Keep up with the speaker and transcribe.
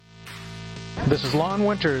This is Lon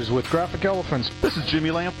Winters with Graphic Elephants. This is Jimmy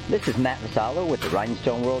Lamp. This is Matt Vassallo with the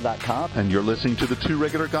RhinstoneWorld.com. And you're listening to the Two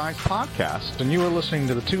Regular Guys podcast. And you are listening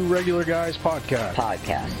to the Two Regular Guys podcast.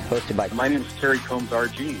 Hosted by... My name is Terry Combs,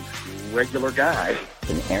 RG, regular guy.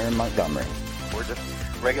 And Aaron Montgomery. We're just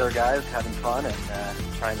regular guys having fun and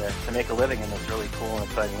trying to make a living in this really cool and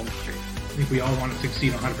exciting industry. I think we all want to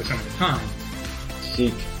succeed 100% of the time.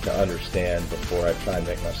 Seek to understand before I try and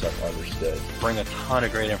make myself understood. Bring a ton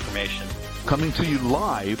of great information. Coming to you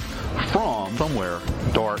live from somewhere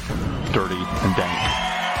dark, dirty, and dank.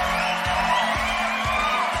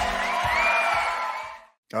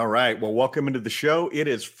 All right. Well, welcome into the show. It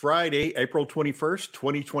is Friday, April 21st,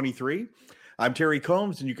 2023. I'm Terry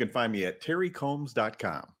Combs, and you can find me at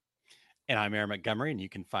terrycombs.com. And I'm Aaron Montgomery, and you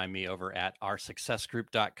can find me over at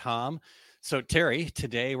oursuccessgroup.com. So, Terry,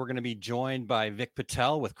 today we're going to be joined by Vic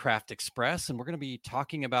Patel with Craft Express, and we're going to be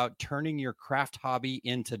talking about turning your craft hobby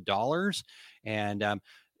into dollars. And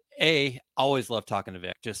always love talking to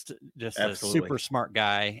Vic. Just a super smart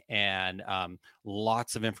guy, and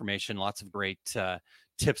lots of information, lots of great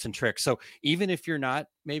tips and tricks. So even if you're not,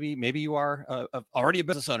 maybe you are already a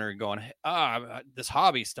business owner and going, this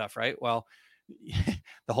hobby stuff, right? Well,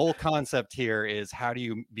 the whole concept here is how do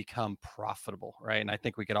you become profitable, right? And I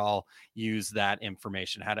think we could all use that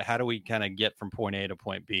information. How do we kind of get from point A to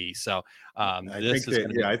point B? So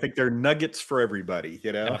I think they're nuggets for everybody,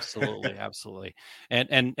 you know. Absolutely.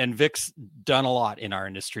 And Vic's done a lot in our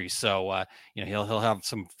industry, so he'll have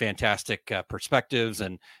some fantastic perspectives,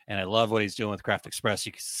 and I love what he's doing with Craft Express.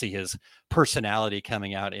 You can see his personality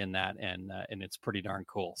coming out in that, and it's pretty darn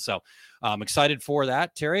cool. So I'm excited for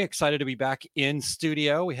that, Terry. Excited to be back in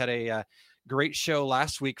studio. We had a great show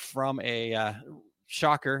last week from a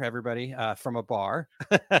shocker, everybody, from a bar.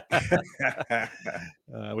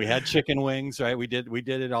 We had chicken wings, right? We did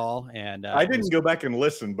it all, and I didn't go back and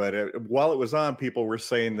listen, but while it was on, people were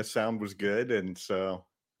saying the sound was good, and so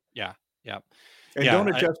yeah. And don't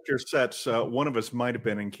adjust your sets. One of us might have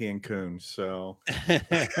been in Cancun, so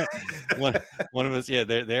one of us. Yeah,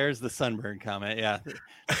 there's the sunburn comment. Yeah,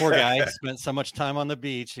 poor guy spent so much time on the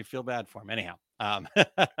beach. You feel bad for him, anyhow.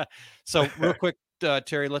 So real quick,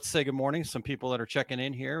 Terry, let's say good morning. Some people that are checking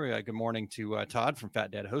in here. Good morning to Todd from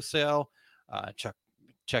Fat Dad Wholesale. Chuck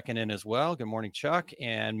checking in as well. Good morning, Chuck,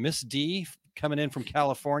 and Miss D coming in from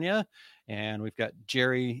California, and we've got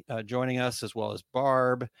Jerry joining us as well as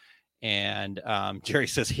Barb. And Jerry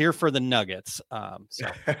says, here for the nuggets.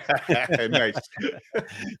 Nice.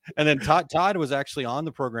 And then Todd was actually on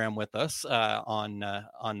the program with us on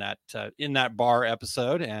that in that bar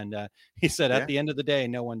episode, and he said at the end of the day,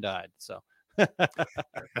 no one died. So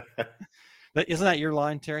isn't that your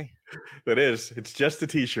line, Terry? That is. It's just a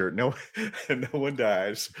T-shirt. No one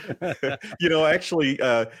dies. Actually.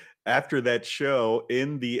 After that show,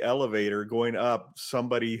 in the elevator going up,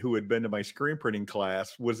 somebody who had been to my screen printing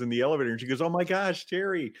class was in the elevator, and she goes, "Oh my gosh,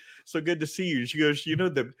 Terry, so good to see you." She goes,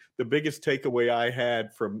 the biggest takeaway I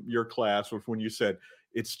had from your class was when you said,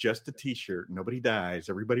 "It's just a T-shirt. Nobody dies.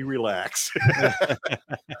 Everybody relax."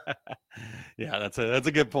 Yeah, that's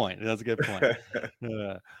a good point. That's a good point.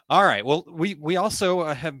 All right. Well, we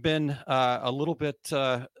also have been a little bit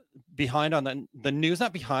behind on the news.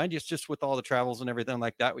 Not behind, it's just with all the travels and everything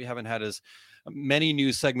like that. We haven't had as many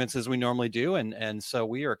news segments as we normally do, and so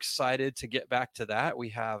we are excited to get back to that. We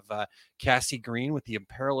have Cassie Green with the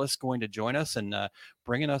Imperialist going to join us and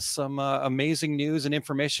bringing us some amazing news and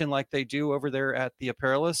information like they do over there at the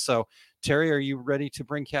Imperialist. So, Terry, are you ready to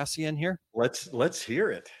bring Cassie in here? Let's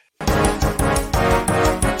hear it.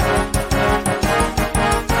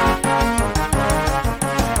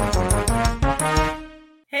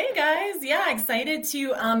 Hey guys, excited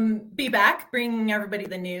to be back, bringing everybody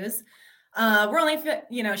the news. We're only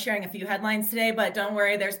sharing a few headlines today, but don't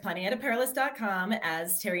worry, there's plenty at Imperialist.com,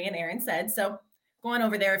 as Terry and Aaron said. So go on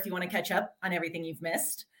over there if you want to catch up on everything you've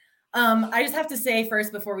missed. I just have to say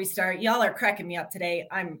first before we start, y'all are cracking me up today.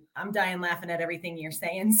 I'm dying laughing at everything you're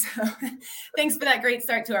saying. So thanks for that great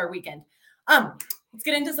start to our weekend. Let's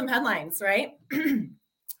get into some headlines, right?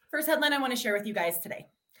 First headline I want to share with you guys today.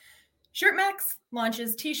 ShirtMax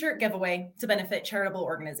launches t-shirt giveaway to benefit charitable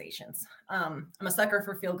organizations. I'm a sucker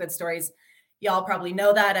for feel-good stories. Y'all probably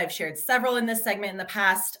know that. I've shared several in this segment in the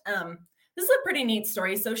past. This is a pretty neat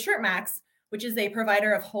story. So ShirtMax, which is a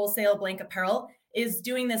provider of wholesale blank apparel, is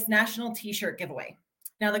doing this national t-shirt giveaway.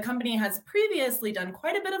 Now, the company has previously done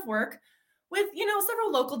quite a bit of work with,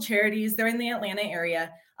 several local charities. They're in the Atlanta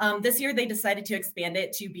area. This year, they decided to expand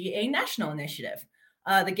it to be a national initiative.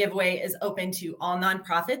 The giveaway is open to all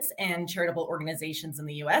nonprofits and charitable organizations in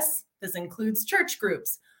the U.S. This includes church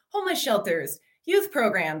groups, homeless shelters, youth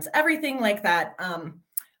programs, everything like that.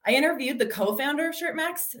 I interviewed the co-founder of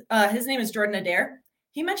ShirtMax. His name is Jordan Adair.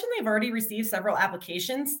 He mentioned they've already received several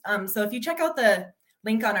applications. So if you check out the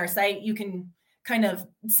link on our site, you can kind of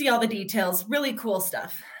see all the details. Really cool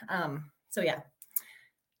stuff. So yeah,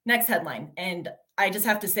 next headline. And I just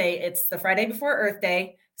have to say it's the Friday before Earth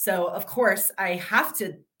Day. So of course I have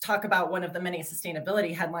to talk about one of the many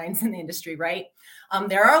sustainability headlines in the industry, right?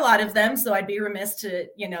 There are a lot of them. So I'd be remiss to,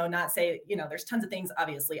 not say, there's tons of things.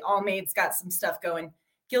 Obviously, Allmade's got some stuff going.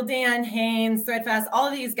 Gildan, Hanes, Threadfast, all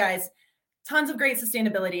of these guys, tons of great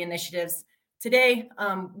sustainability initiatives. Today,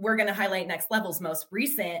 we're going to highlight Next Level's most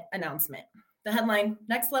recent announcement. The headline,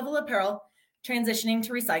 Next Level Apparel, transitioning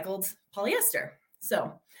to recycled polyester.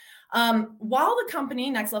 So while the company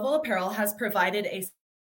Next Level Apparel has provided a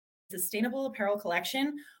sustainable apparel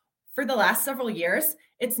collection for the last several years,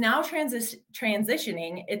 it's now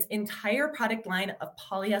transitioning its entire product line of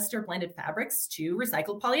polyester blended fabrics to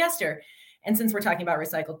recycled polyester. And since we're talking about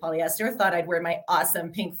recycled polyester, thought I'd wear my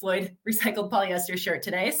awesome Pink Floyd recycled polyester shirt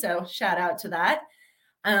today. So shout out to that.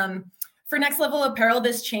 For Next Level Apparel,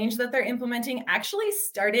 this change that they're implementing actually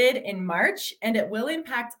started in March, and it will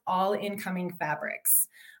impact all incoming fabrics.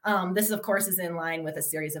 This, of course, is in line with a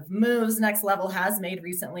series of moves Next Level has made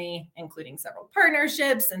recently, including several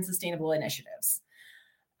partnerships and sustainable initiatives.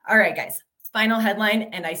 All right, guys, final headline,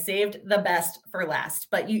 and I saved the best for last,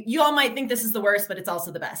 but you all might think this is the worst, but it's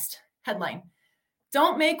also the best. Headline,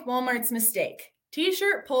 don't make Walmart's mistake.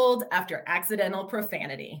 T-shirt pulled after accidental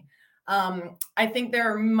profanity. I think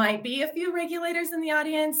there might be a few regulators in the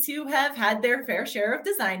audience who have had their fair share of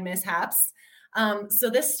design mishaps. So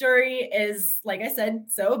this story is, like I said,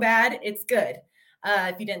 so bad, it's good.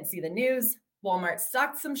 If you didn't see the news, Walmart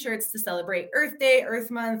stocked some shirts to celebrate Earth Day, Earth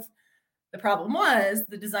Month. The problem was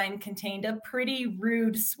the design contained a pretty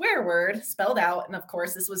rude swear word spelled out. And of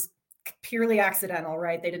course, this was purely accidental,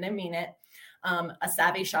 right? They didn't mean it. A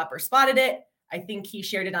savvy shopper spotted it. I think he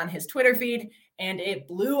shared it on his Twitter feed, and it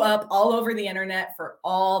blew up all over the internet for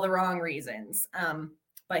all the wrong reasons.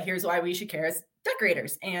 But here's why we should care as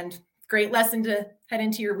decorators. And great lesson to head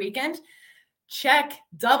into your weekend. Check,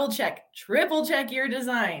 double check, triple check your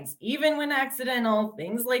designs. Even when accidental,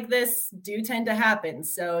 things like this do tend to happen.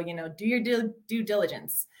 So, do your due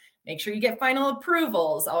diligence. Make sure you get final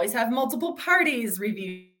approvals. Always have multiple parties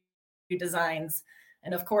review designs.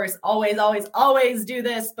 And of course, always, always, always do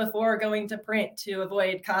this before going to print to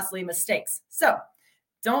avoid costly mistakes. So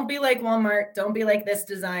don't be like Walmart. Don't be like this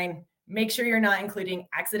design. Make sure you're not including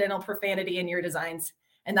accidental profanity in your designs.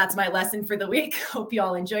 And that's my lesson for the week. Hope you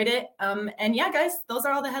all enjoyed it. And yeah, guys, those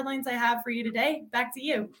are all the headlines I have for you today. Back to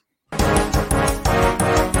you.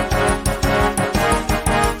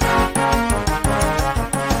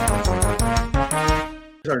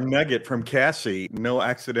 Our nugget from Cassie, no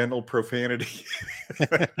accidental profanity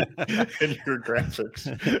in your graphics.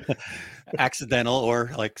 Accidental,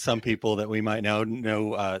 or like some people that we might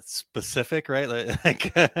know specific, right?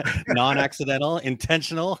 Like non-accidental,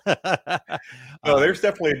 intentional. There's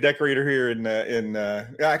definitely a decorator here in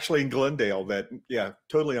actually in Glendale that,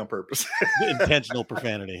 totally on purpose. Intentional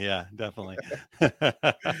profanity. Yeah, definitely.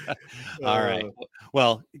 All right.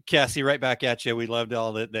 Well, Cassie, right back at you. We loved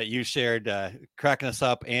all that you shared, cracking us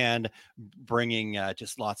up and bringing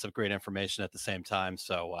just lots of great information at the same time.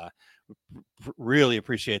 So really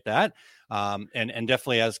appreciate that. And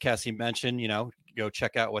definitely, as Cassie mentioned, go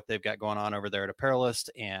check out what they've got going on over there at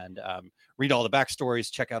Apparelist and read all the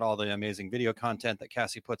backstories, check out all the amazing video content that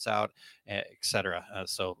Cassie puts out, etc.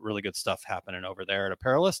 So really good stuff happening over there at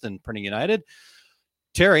Apparelist and Printing United.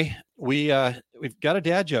 Terry, we've got a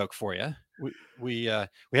dad joke for you. We had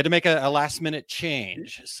to make a last minute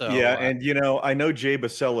change. So and I know Jay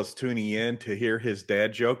Bacella's tuning in to hear his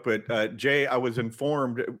dad joke, but Jay, I was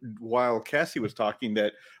informed while Cassie was talking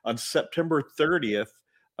that on September 30th,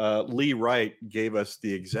 Lee Wright gave us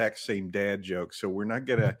the exact same dad joke. So you're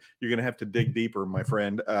gonna have to dig deeper, my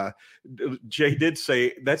friend. Jay did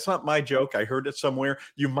say, that's not my joke. I heard it somewhere.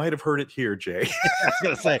 You might have heard it here, Jay. I was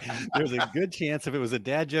gonna say, there's a good chance if it was a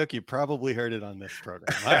dad joke, you probably heard it on this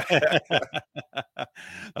program.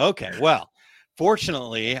 Okay, well,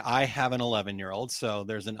 fortunately, I have an 11-year-old, so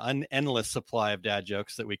there's an endless supply of dad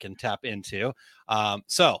jokes that we can tap into.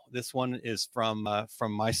 So this one is from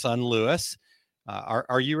my son, Lewis.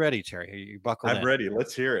 Are you ready, Terry? Are you buckled in? I'm ready.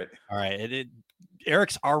 Let's hear it. All right.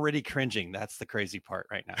 Eric's already cringing. That's the crazy part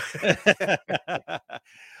right now.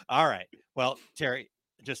 All right. Well, Terry,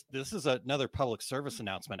 this is another public service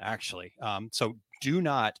announcement, actually. So do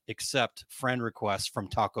not accept friend requests from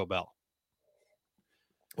Taco Bell.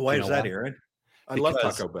 Why is that, Aaron? I love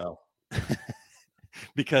Taco Bell.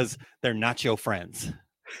 Because they're not your friends.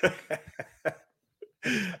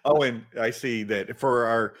 Oh, and I see that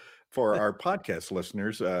for our podcast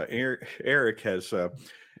listeners, Eric has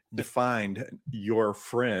defined your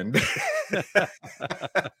friend.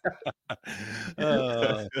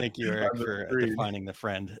 Thank you, Eric, for defining the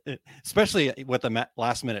friend, especially with a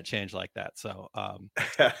last minute change like that. So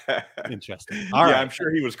interesting. All right. I'm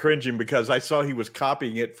sure he was cringing because I saw he was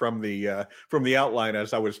copying it from the outline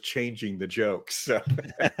as I was changing the jokes. So.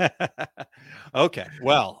 Okay.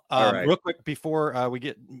 Well, right. Real quick before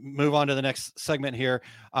we move on to the next segment here.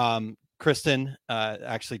 Kristen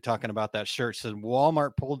actually talking about that shirt, said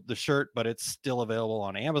Walmart pulled the shirt, but it's still available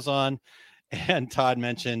on Amazon. And Todd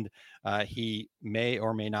mentioned he may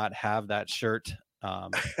or may not have that shirt.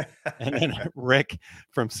 And then Rick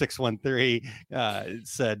from 613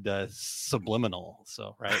 said subliminal.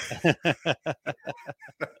 So, right.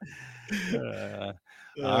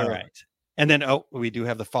 All right. And then, we do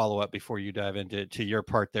have the follow-up before you dive into your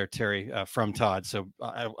part there, Terry, from Todd. So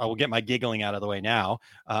I will get my giggling out of the way now.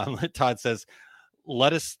 Todd says,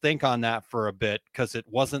 let us think on that for a bit because it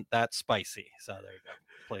wasn't that spicy. So there you go.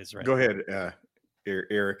 Plays right. Go ahead,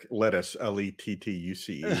 Eric. Lettuce, Lettuce.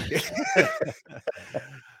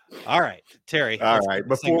 All right, Terry. All right.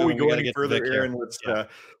 Before we go any further, Aaron,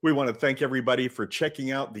 we want to thank everybody for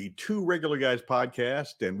checking out the Two Regular Guys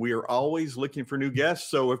podcast. And we are always looking for new guests.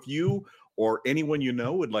 So if you or anyone you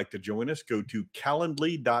know would like to join us, go to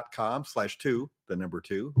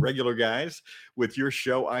calendly.com/2 regular guys with your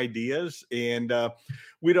show ideas. And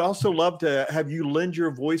we'd also love to have you lend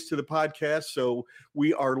your voice to the podcast. So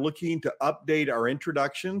we are looking to update our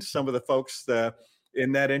introductions. Some of the folks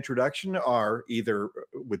in that introduction are either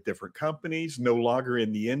with different companies, no longer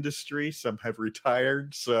in the industry. Some have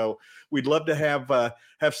retired. So we'd love to have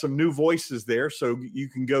some new voices there. So you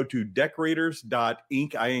can go to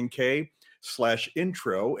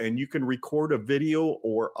decorators.ink/intro, and you can record a video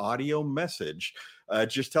or audio message.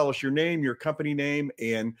 Just tell us your name, your company name,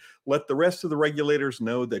 and let the rest of the regulators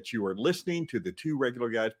know that you are listening to the Two Regular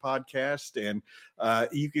Guys podcast. And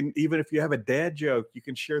you can, even if you have a dad joke, you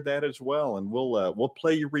can share that as well, and we'll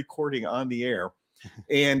play your recording on the air.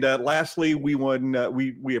 And lastly, we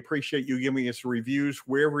appreciate you giving us reviews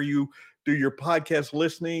wherever you do your podcast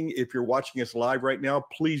listening. If you're watching us live right now,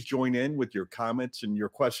 please join in with your comments and your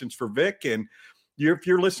questions for Vic. And if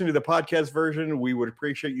you're listening to the podcast version, we would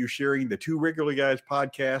appreciate you sharing the Two Regular Guys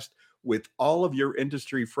podcast with all of your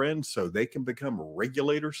industry friends so they can become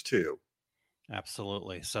regulators too.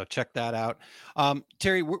 Absolutely. So check that out.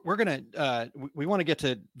 Terry, we're going to, we want to get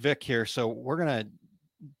to Vic here. So we're going to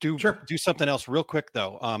do something else real quick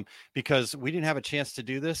though, because we didn't have a chance to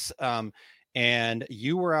do this. And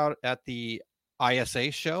you were out at the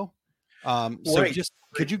ISA show. So just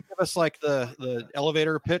could you give us like the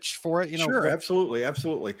elevator pitch for it? Sure, absolutely.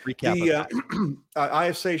 Recap the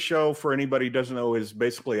ISA show, for anybody who doesn't know, is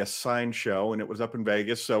basically a sign show, and it was up in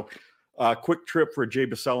Vegas. So quick trip for Jay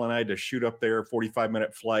Bassell and I to shoot up there,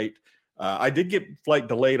 45-minute flight. I did get flight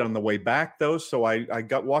delayed on the way back though, so I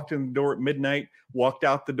walked in the door at midnight, walked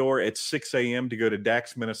out the door at 6 a.m. to go to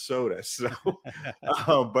Dax, Minnesota. So,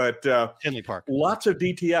 but Tinley Park, lots of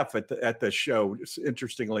DTF at the show.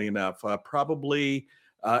 Interestingly enough, probably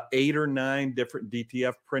 8 or 9 different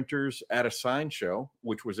DTF printers at a sign show,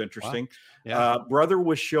 which was interesting. Wow. Yeah. Brother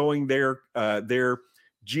was showing their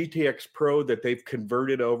GTX Pro that they've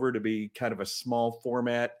converted over to be kind of a small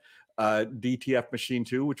format DTF machine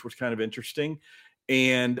too, which was kind of interesting.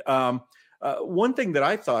 And one thing that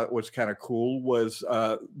I thought was kind of cool was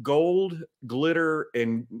gold glitter,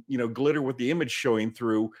 and glitter with the image showing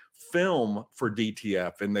through film for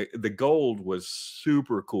DTF, and the gold was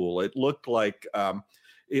super cool. It looked like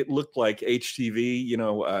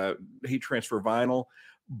HTV, heat transfer vinyl,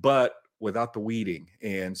 but without the weeding.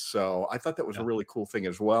 And so I thought that was a really cool thing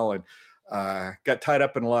as well. And got tied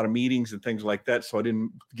up in a lot of meetings and things like that, so I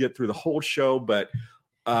didn't get through the whole show, but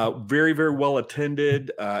very, very well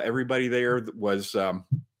attended. Everybody there was all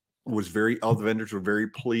the vendors were very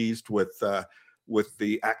pleased with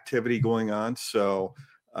the activity going on. So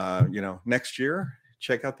next year,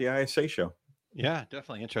 check out the ISA show. Yeah,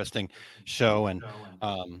 definitely interesting show. And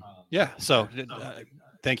so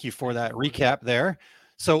thank you for that recap there.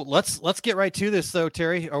 So let's get right to this though,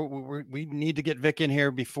 Terry. We need to get Vic in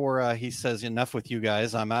here before he says enough with you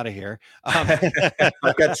guys. I'm out of here. I've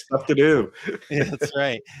got stuff to do. Yeah, that's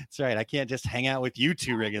right. I can't just hang out with you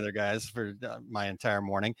two regular guys for my entire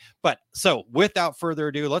morning. But so without further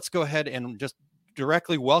ado, let's go ahead and just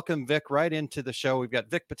directly welcome Vic right into the show. We've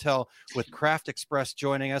got Vic Patel with Craft Express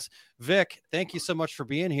joining us. Vic, thank you so much for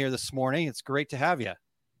being here this morning. It's great to have you.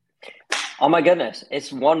 Oh my goodness,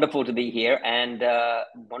 it's wonderful to be here, and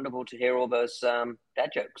wonderful to hear all those dad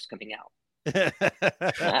jokes coming out. You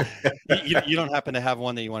don't happen to have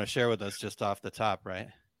one that you want to share with us just off the top, right?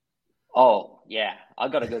 Oh yeah, I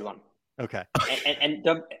got a good one. Okay. And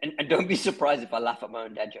don't be surprised if I laugh at my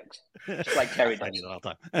own dad jokes, just like Terry does. I do that all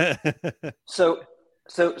the time. So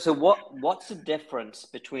what's the difference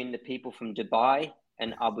between the people from Dubai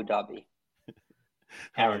and Abu Dhabi?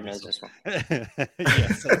 Aaron knows this one.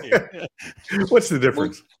 Yes, I do. What's the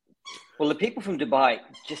difference? Well, the people from Dubai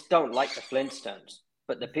just don't like the Flintstones,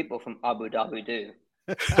 but the people from Abu Dhabi do.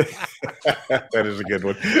 That is a good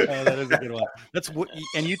one. Oh, that is a good one.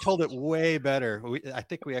 And you told it way better. I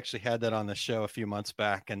think we actually had that on the show a few months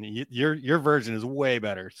back, and your version is way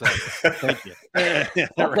better. So thank you.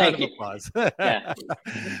 Round of applause. Yeah.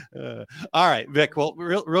 All right, Vic. Well,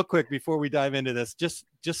 real quick before we dive into this, just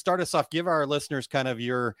start us off. Give our listeners kind of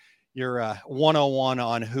your 101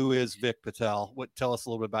 on who is Vic Patel. Tell us a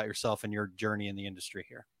little bit about yourself and your journey in the industry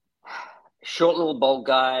here. Short little bald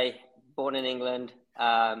guy, born in England.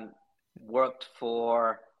 Worked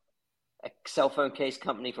for a cell phone case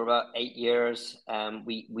company for about 8 years.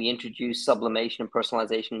 We introduced sublimation and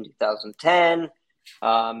personalization in 2010.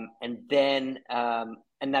 And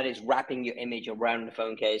that is wrapping your image around the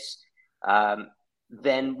phone case.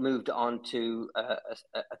 Then moved on to a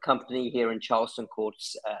company here in Charleston called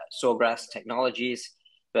Sawgrass Technologies,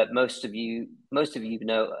 but most of you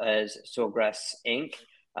know as Sawgrass Inc.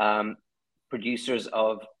 Producers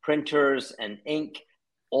of printers and ink,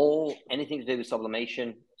 anything to do with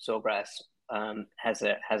sublimation. Sawgrass has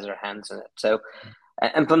their hands in it. So,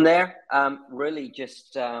 and from there, really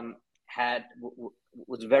just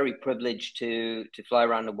was very privileged to fly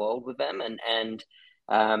around the world with them, and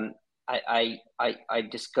I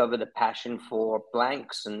discovered a passion for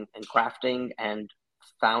blanks and crafting, and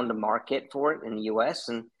found a market for it in the US,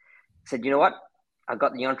 and said, you know what? I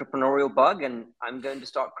got the entrepreneurial bug, and I'm going to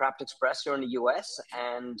start Craft Express here in the US.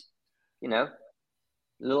 And, a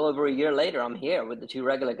little over a year later, I'm here with the two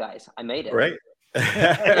regular guys. I made it. Right.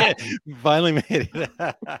 Finally made it.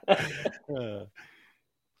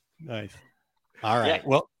 Nice. All right. Yeah.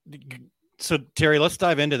 Well, so Terry, let's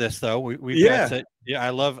dive into this though. We've got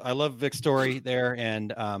I love Vic's story there,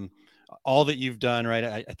 and all that you've done,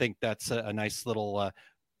 right? I think that's a nice little,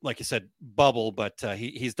 like you said, bubble, but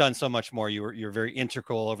he's done so much more. You're very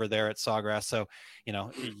integral over there at Sawgrass. So,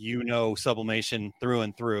 sublimation through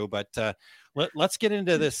and through, but let's get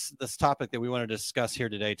into this topic that we want to discuss here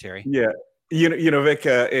today, Terry. Yeah. Vic,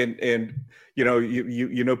 and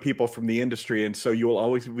you know people from the industry, and so you will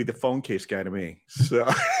always be the phone case guy to me. So,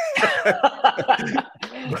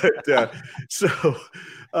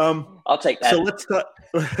 I'll take that. So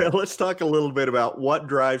let's talk a little bit about what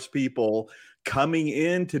drives people coming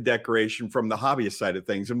into decoration from the hobbyist side of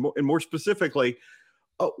things, and more specifically,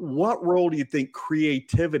 what role do you think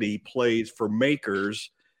creativity plays for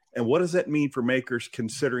makers, and what does that mean for makers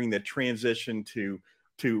considering the transition to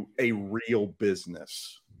a real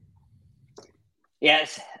business?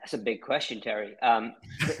 Yes, that's a big question, Terry.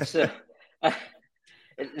 There's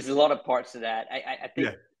a lot of parts to that. I think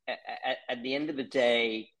at the end of the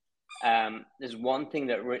day, there's one thing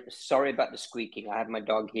that sorry about the squeaking. I have my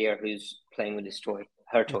dog here who's playing with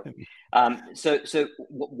her toy. So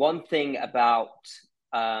one thing about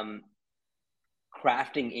crafting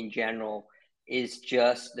in general is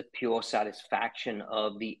just the pure satisfaction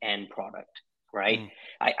of the end product, right?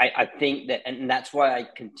 I think that, and that's why I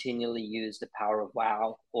continually use the power of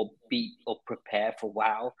wow, or prepare for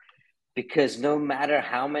wow, because no matter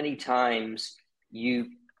how many times you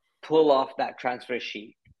pull off that transfer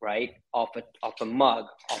sheet, right, off a mug,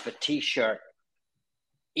 off a t-shirt,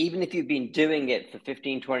 even if you've been doing it for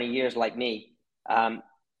 15, 20 years like me,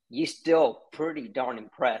 you're still pretty darn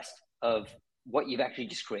impressed of what you've actually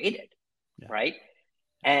just created, right?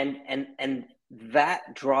 And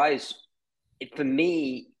that drives, for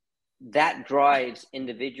me, that drives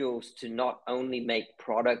individuals to not only make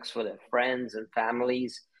products for their friends and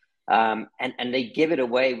families, and they give it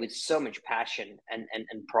away with so much passion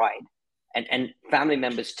and pride, and family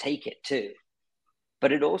members take it too.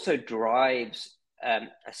 But it also drives a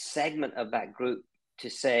segment of that group to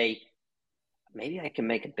say, maybe I can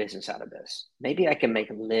make a business out of this. Maybe I can make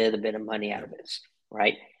a little bit of money out of this,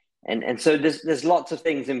 right? And so there's lots of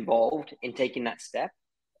things involved in taking that step,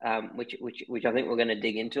 which I think we're going to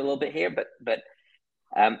dig into a little bit here. But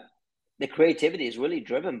the creativity is really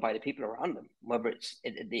driven by the people around them. Whether it's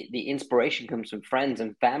the inspiration comes from friends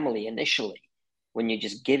and family initially, when you're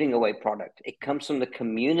just giving away product. It comes from the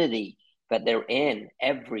community that they're in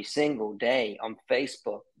every single day on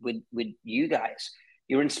Facebook with you guys.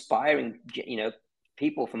 You're inspiring,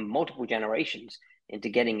 people from multiple generations into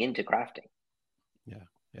getting into crafting. Yeah.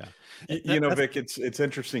 Vic, it's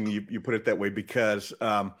interesting you put it that way, because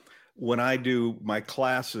when I do my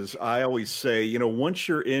classes, I always say, once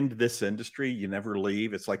you're in this industry, you never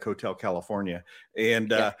leave. It's like Hotel California.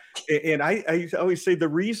 And I always say the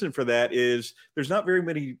reason for that is there's not very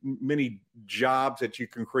many jobs that you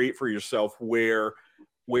can create for yourself where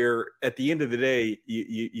at the end of the day,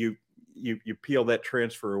 you peel that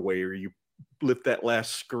transfer away, or you lift that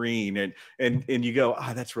last screen and you go,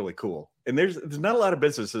 that's really cool. And there's not a lot of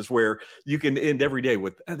businesses where you can end every day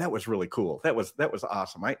with, that was really cool. That was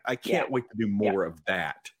awesome. I can't wait to do more of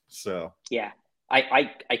that. So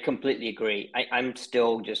I completely agree. I'm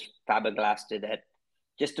still just flabbergasted at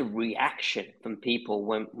just the reaction from people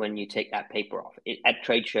when you take that paper off at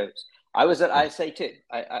trade shows. I was at ISA too.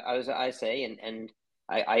 I was at ISA and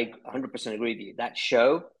I 100% agree with you. That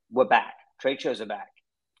show, we're back. Trade shows are back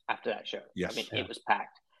after that show. Yes. I mean, it was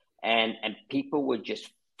packed, and people were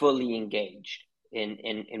just fully engaged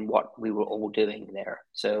in what we were all doing there.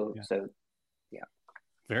 So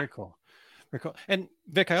very cool. Very cool. And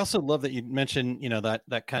Vic, I also love that you mentioned,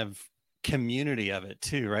 that kind of community of it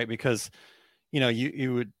too, right? Because,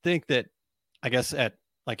 you would think that, I guess,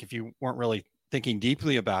 if you weren't really thinking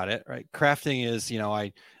deeply about it, right? Crafting is,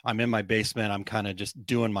 I'm in my basement, I'm kind of just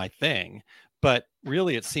doing my thing. But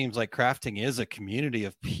really, it seems like crafting is a community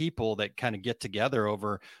of people that kind of get together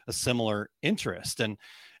over a similar interest. And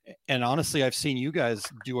honestly, I've seen you guys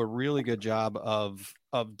do a really good job of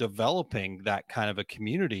developing that kind of a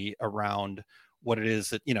community around what it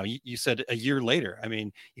is that, you said a year later. I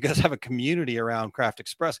mean, you guys have a community around Craft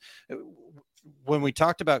Express. When we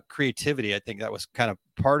talked about creativity, I think that was kind of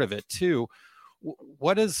part of it too.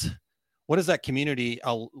 What does that community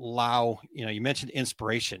allow? You mentioned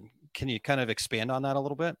inspiration. Can you kind of expand on that a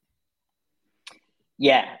little bit?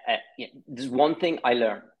 There's one thing I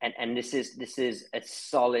learned, and this is a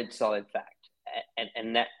solid fact,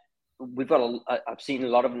 and that we've got I've seen a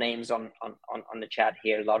lot of names on the chat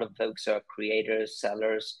here. A lot of folks are creators,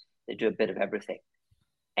 sellers. They do a bit of everything,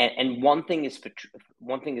 and one thing is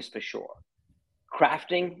for sure,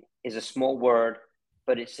 crafting is a small word,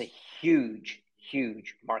 but it's a huge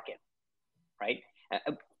market, right?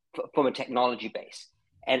 From a technology base.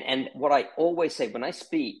 And what I always say when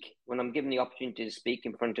I'm given the opportunity to speak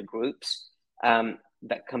in front of groups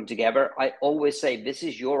that come together, I always say, this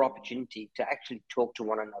is your opportunity to actually talk to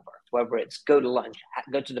one another, whether it's go to lunch,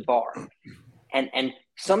 go to the bar. And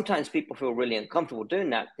sometimes people feel really uncomfortable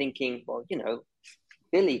doing that, thinking, well,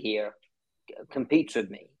 Billy here competes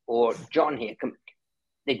with me, or John here.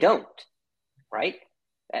 They don't, right?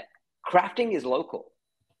 Crafting is local.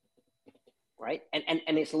 Right. And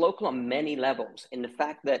it's local on many levels, in the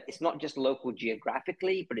fact that it's not just local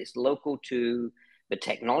geographically, but it's local to the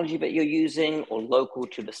technology that you're using, or local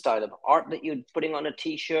to the style of art that you're putting on a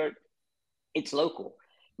t-shirt. It's local.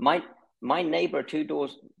 My neighbor 3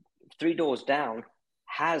 doors down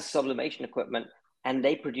has sublimation equipment, and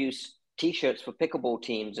they produce t-shirts for pickleball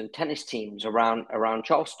teams and tennis teams around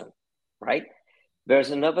Charleston. Right.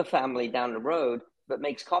 There's another family down the road that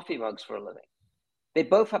makes coffee mugs for a living. They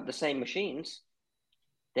both have the same machines.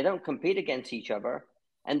 They don't compete against each other,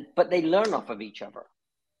 but they learn off of each other.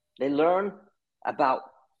 They learn about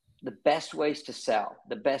the best ways to sell,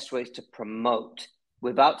 the best ways to promote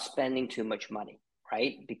without spending too much money,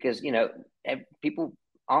 right? Because, people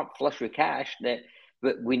aren't flush with cash,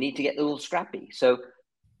 but we need to get a little scrappy. So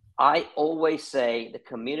I always say the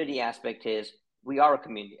community aspect is, we are a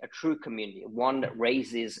community, a true community, one that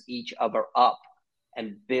raises each other up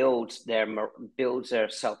and builds their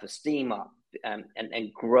self-esteem up,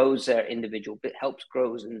 and grows helps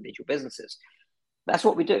grow individual businesses. That's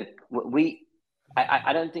what we do.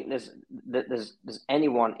 I don't think there's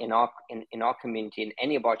anyone in our community, in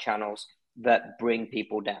any of our channels, that bring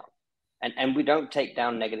people down, and we don't take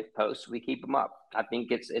down negative posts. We keep them up. I think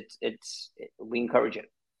we encourage it.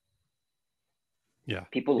 Yeah,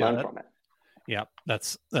 people learn from it. Yeah,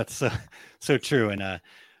 that's so true. And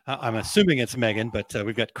I'm assuming it's Megan, but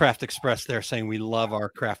we've got Craft Express there saying we love our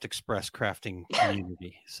Craft Express crafting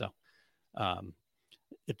community. So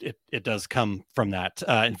it does come from that.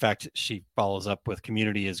 In fact, she follows up with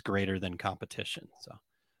community is greater than competition. So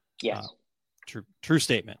yes, true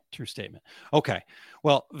statement. Okay,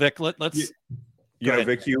 well, Vic, let's.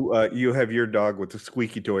 Vic, you have your dog with the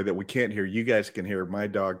squeaky toy that we can't hear. You guys can hear my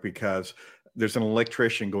dog because there's an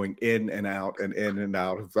electrician going in and out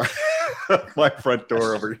of my front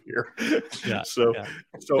door over here. So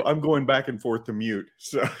I'm going back and forth to mute.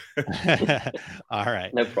 So all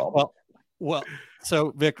right, no problem. Well,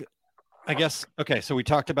 so Vic, I guess, okay, so we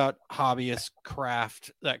talked about hobbyist,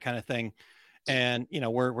 craft, that kind of thing. And,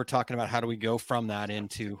 we're talking about how do we go from that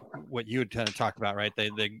into what you had kind of talked about, right?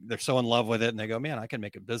 They're so in love with it and they go, man, I can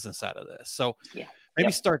make a business out of this. So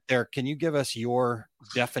maybe start there. Can you give us your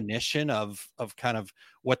definition of kind of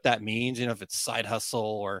what that means? If it's side hustle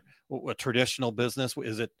or a traditional business,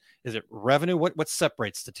 is it revenue? What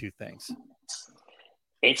separates the two things?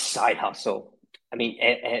 It's side hustle. I mean,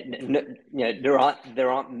 there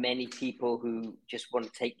aren't many people who just want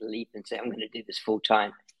to take the leap and say, I'm going to do this full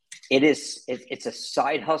time. It's a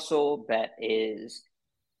side hustle that is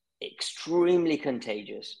extremely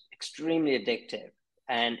contagious, extremely addictive.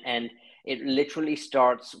 And it literally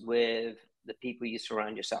starts with the people you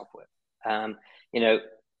surround yourself with.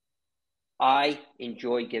 I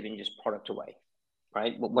enjoy giving just product away,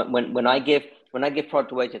 right? When I give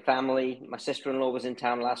product away to family, my sister-in-law was in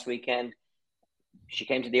town last weekend. She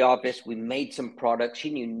came to the office. We made some products.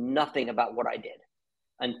 She knew nothing about what I did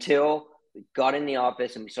until we got in the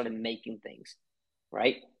office and we started making things,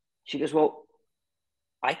 right? She goes, well,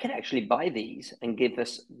 I can actually buy these and give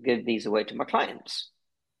these away to my clients,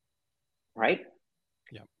 right?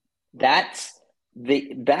 Yeah. That's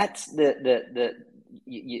you're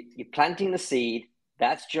planting the seed.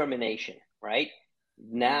 That's germination, right?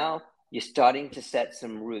 Now you're starting to set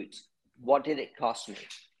some roots. What did it cost me?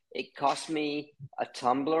 It cost me a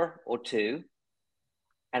tumbler or two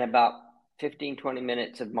and about 15, 20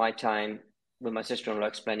 minutes of my time with my sister-in-law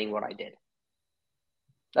explaining what I did.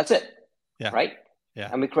 That's it. Yeah. Right? Yeah.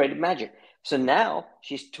 And we created magic. So now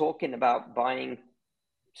she's talking about buying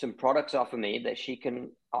some products off of me that she can,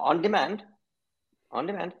 on demand,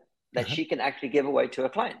 that she can actually give away to her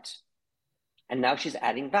clients. And now she's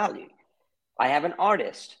adding value. I have an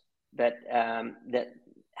artist that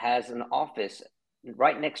has an office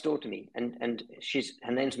right next door to me. And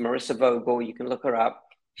her name's Marissa Vogel. You can look her up.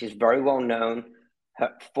 She's very well known.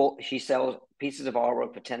 She sells pieces of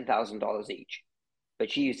artwork for $10,000 each, but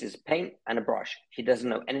she uses paint and a brush. She doesn't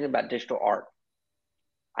know anything about digital art.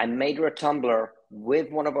 I made her a tumbler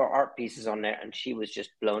with one of her art pieces on there, and she was just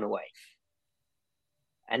blown away.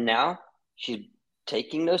 And now she's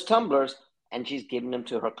taking those tumblers and she's giving them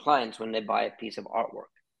to her clients when they buy a piece of artwork.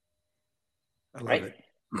 I love right?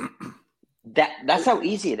 it. That's how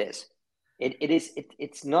easy it is.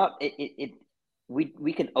 It's not.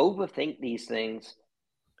 We can overthink these things,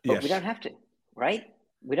 but we don't have to, right?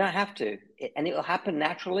 We don't have to, and it'll happen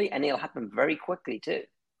naturally, and it'll happen very quickly too.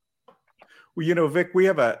 Well, Vic, we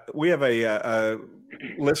have a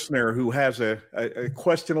listener who has a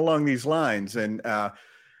question along these lines, and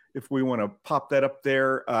if we want to pop that up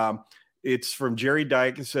there, it's from Jerry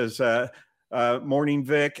Dyke. It says, "Morning,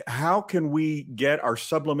 Vic. How can we get our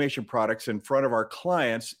sublimation products in front of our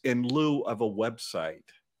clients in lieu of a website?"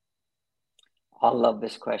 I love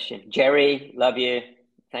this question, Jerry. Love you.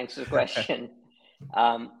 Thanks for the question.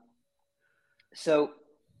 So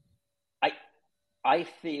I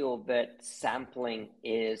feel that sampling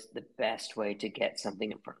is the best way to get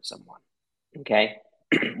something in front of someone. Okay.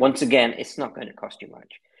 Once again, it's not going to cost you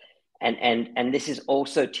much. And this is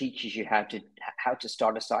also teaches you how to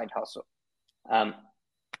start a side hustle. I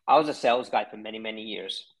was a sales guy for many, many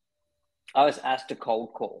years. I was asked to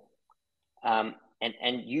cold call.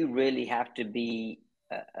 And you really have to be,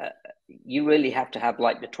 you really have to have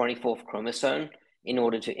like the 24th chromosome in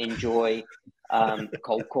order to enjoy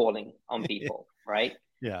cold calling on people, right?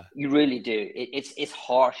 Yeah. You really do. It's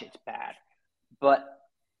harsh, it's bad. But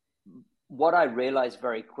what I realized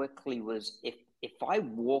very quickly was if I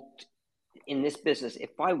walked in this business,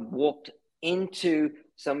 if I walked into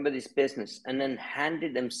somebody's business and then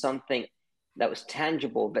handed them something that was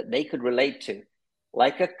tangible that they could relate to,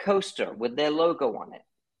 like a coaster with their logo on it,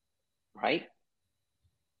 right?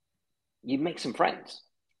 You'd make some friends.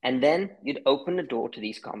 And then you'd open the door to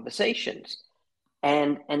these conversations.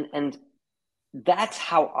 And that's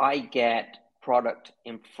how I get product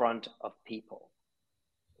in front of people.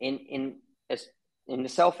 In the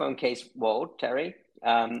cell phone case world, Terry,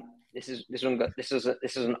 this is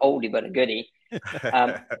an oldie but a goodie.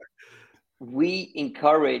 We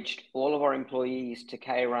encouraged all of our employees to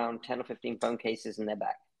carry around 10 or 15 phone cases in their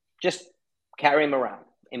bag. Just carry them around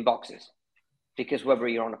in boxes. Because whether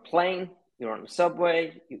you're on a plane, you're on a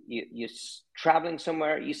subway, you're traveling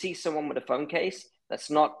somewhere, you see someone with a phone case that's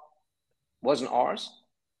wasn't ours,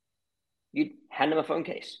 you hand them a phone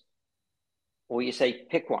case. Or you say,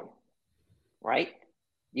 pick one, right?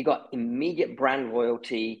 You got immediate brand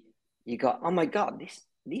loyalty. You got, oh my God,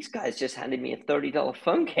 these guys just handed me a $30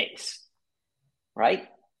 phone case. Right?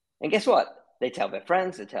 And guess what? They tell their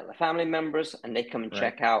friends, they tell their family members, and they come and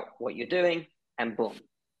check out what you're doing, and boom.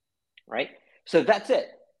 Right? So that's it.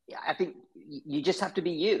 I think you just have to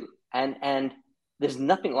be you. And there's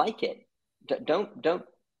nothing like it.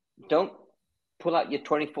 don't pull out your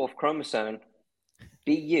 24th chromosome.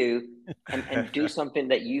 Be you and do something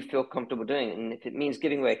that you feel comfortable doing. And if it means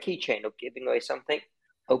giving away a keychain or giving away something,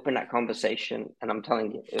 open that conversation. And I'm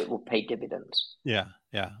telling you, it will pay dividends. Yeah.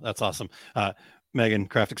 That's awesome. Megan,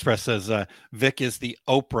 Craft Express says, Vic is the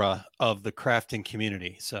Oprah of the crafting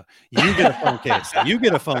community. So you get a phone case. You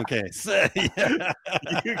get a phone case. You get a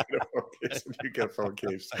phone case. You get a phone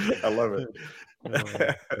case. I love it.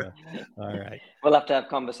 All right. We'll have to have a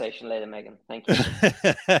conversation later, Megan. Thank you.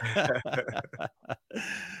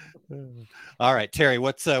 All right, Terry,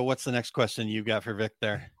 what's the next question you got for Vic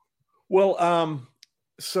there? Well,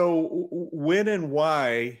 so when and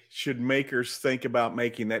why should makers think about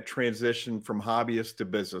making that transition from hobbyist to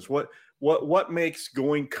business? What makes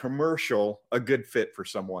going commercial a good fit for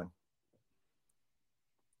someone?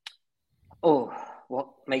 Oh, what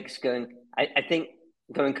makes going? I think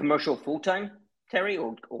going commercial full time, Terry,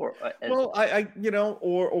 or well,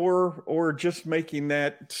 or just making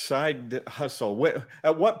that side hustle.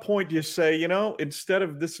 At what point do you say, instead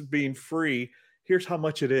of this being free, here's how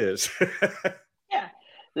much it is? Yeah,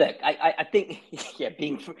 look, I think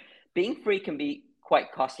being free can be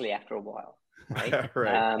quite costly after a while, right?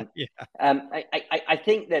 Right. I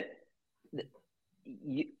think that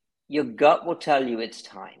your gut will tell you it's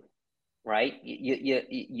time, right?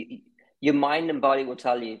 Your mind and body will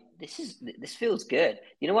tell you this feels good.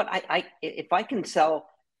 You know what? If I can sell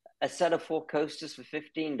a set of 4 coasters for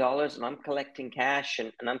 $15 and I'm collecting cash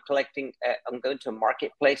and I'm going to a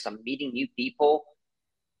marketplace, I'm meeting new people.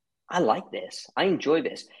 I like this. I enjoy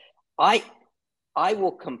this. I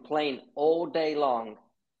will complain all day long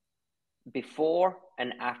before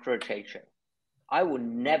and after a trade show. I will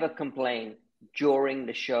never complain during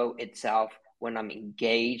the show itself when I'm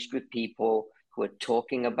engaged with people who are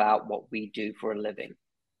talking about what we do for a living,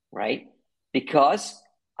 right? Because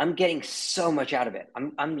I'm getting so much out of it.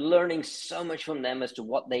 I'm learning so much from them as to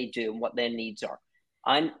what they do and what their needs are.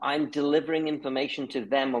 I'm delivering information to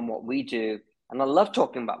them on what we do, and I love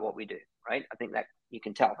talking about what we do, right? I think that you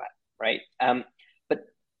can tell that, right? But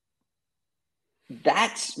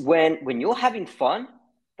that's when you're having fun,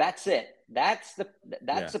 that's it. That's the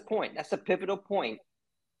point. That's the pivotal point.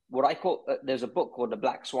 What I call, there's a book called The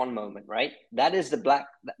Black Swan Moment, right? That is that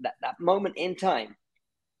moment in time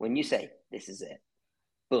when you say, this is it,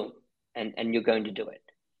 boom, and you're going to do it.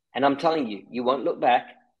 And I'm telling you, you won't look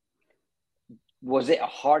back. Was it a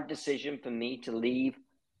hard decision for me to leave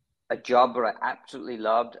a job where I absolutely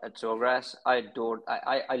loved at Sawgrass? I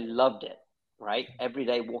loved it, right? Every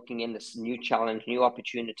day walking in this new challenge, new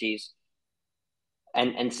opportunities,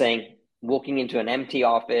 and saying, walking into an empty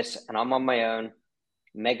office and I'm on my own.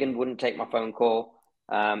 Megan wouldn't take my phone call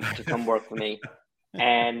to come work for me.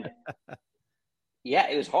 And yeah,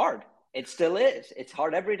 it was hard. It still is. It's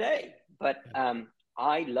hard every day, but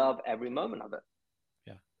I love every moment of it.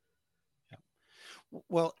 Yeah.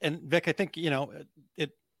 Well, and Vic, I think,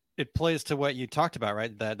 it plays to what you talked about,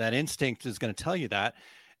 right? That instinct is going to tell you that.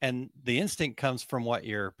 And the instinct comes from what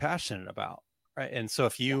you're passionate about, right? And so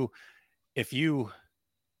if you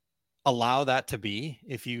allow that to be,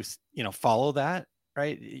 if you follow that,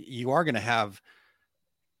 right, you are going to have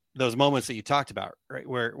those moments that you talked about, right?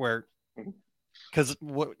 Where, because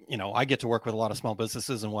I get to work with a lot of small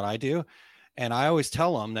businesses and what I do. And I always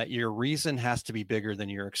tell them that your reason has to be bigger than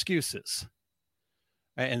your excuses.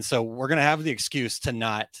 Right? And so we're going to have the excuse to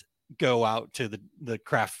not go out to the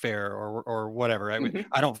craft fair or whatever. Right?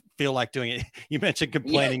 I don't feel like doing it. You mentioned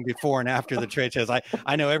complaining before and after the trade shows.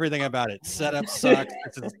 I know everything about it. Setup sucks.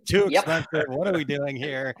 It's too expensive. What are we doing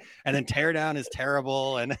here? And then tear down is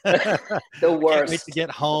terrible. And the worst. Can't wait to get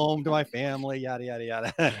home to my family, yada, yada,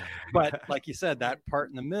 yada. But like you said, that part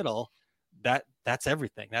in the middle, that's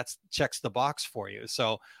everything. That checks the box for you.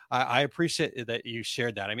 So I appreciate that you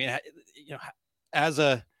shared that. I mean, as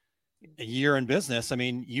a year in business, I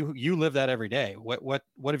mean, you live that every day. What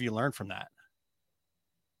have you learned from that?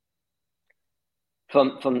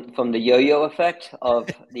 From the yo-yo effect of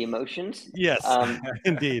the emotions? Yes,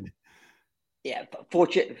 indeed. Yeah,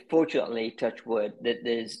 fortunately, touch wood, that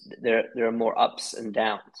there are more ups and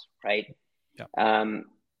downs, right? Yeah.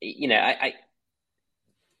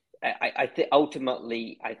 I think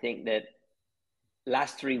ultimately, I think that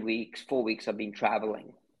last 4 weeks, I've been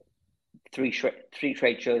traveling. Three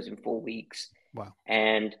trade shows in 4 weeks. Wow.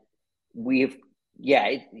 And it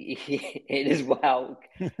is well.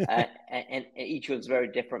 And each one's very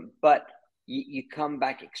different, but you come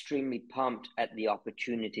back extremely pumped at the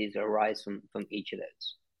opportunities that arise from each of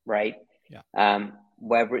those, right? Yeah.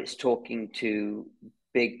 Whether it's talking to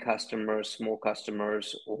big customers, small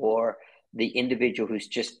customers, or the individual who's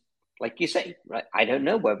just like you say, right? I don't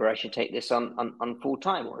know whether I should take this on full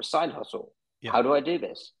time or a side hustle. Yeah. How do I do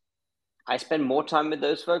this? I spend more time with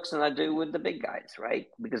those folks than I do with the big guys, right?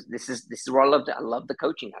 Because this is what I love. I love the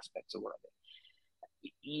coaching aspects of what I do.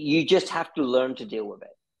 You just have to learn to deal with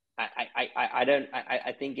it.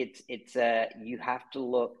 I think it's you have to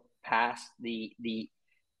look past the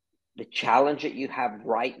challenge that you have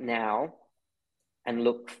right now and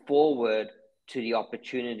look forward to the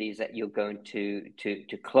opportunities that you're going to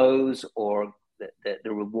close, or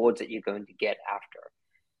the rewards that you're going to get after.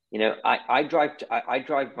 You know, I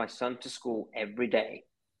drive my son to school every day.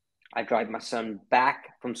 I drive my son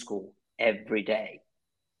back from school every day.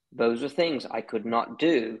 Those are things I could not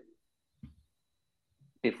do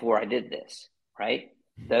before I did this, right?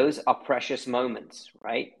 Those are precious moments,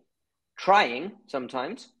 right? Trying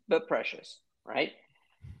sometimes, but precious, right?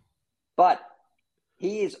 But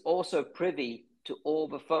he is also privy to all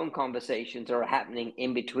the phone conversations that are happening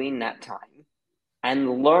in between that time,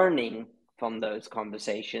 and learning from those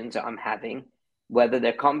conversations I'm having, whether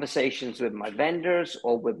they're conversations with my vendors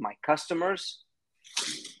or with my customers.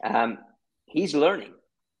 He's learning.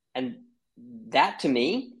 And that to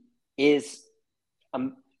me is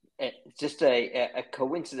just a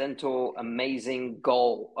coincidental, amazing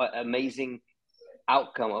goal, amazing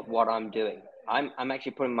outcome of what I'm doing. I'm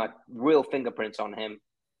actually putting my real fingerprints on him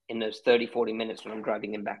in those 30, 40 minutes when I'm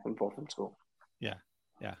driving him back and forth from school. Yeah.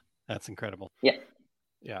 Yeah. That's incredible. Yeah.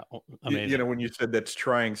 Yeah. Amazing. You know, when you said that's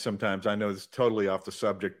trying sometimes, I know it's totally off the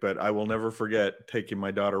subject, but I will never forget taking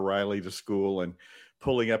my daughter Riley to school and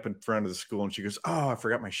pulling up in front of the school, and she goes, "Oh, I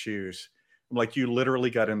forgot my shoes." I'm like, "You literally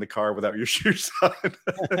got in the car without your shoes on."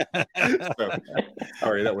 So,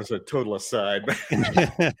 sorry, that was a total aside.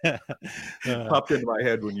 Popped into my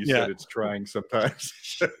head when you said it's trying sometimes.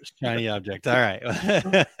 Shiny object. All right.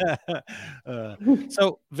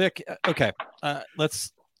 So Vic, okay,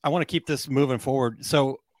 I want to keep this moving forward.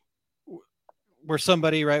 So we're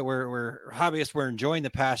somebody, right? We're hobbyists. We're enjoying the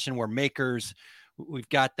passion. We're makers. We've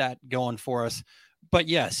got that going for us. But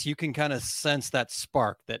yes, you can kind of sense that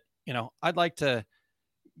spark that, you know, I'd like to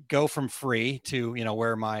go from free to, you know,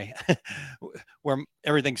 where where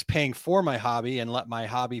everything's paying for my hobby and let my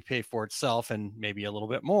hobby pay for itself and maybe a little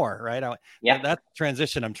bit more, right? That's the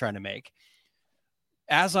transition I'm trying to make.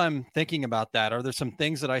 As I'm thinking about that, are there some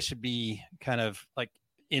things that I should be kind of like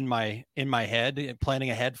in my head,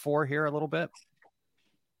 planning ahead for here a little bit?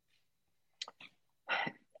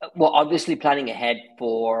 Well, obviously planning ahead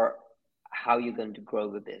for how you're going to grow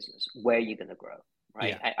the business, where you're going to grow,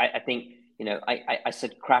 right? Yeah. I think, you know, I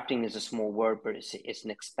said crafting is a small word, but it's an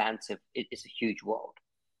expansive, it's a huge world.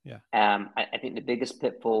 Yeah. I think the biggest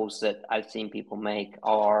pitfalls that I've seen people make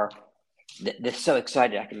are they're so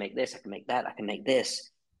excited. I can make this, I can make that, I can make this,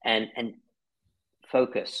 and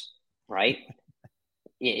focus, right?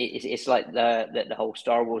 It's like the whole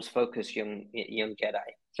Star Wars focus, young Jedi.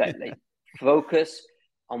 So like, focus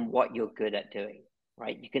on what you're good at doing,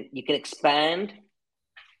 right? You can expand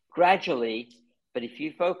gradually, but if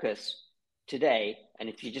you focus today, and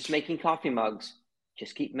if you're just making coffee mugs,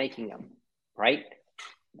 just keep making them, right?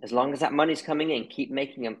 As long as that money's coming in, keep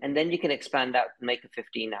making them, and then you can expand out and make a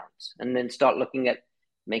 15 ounce, and then start looking at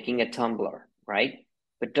making a tumbler, right?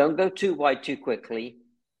 But don't go too wide too quickly.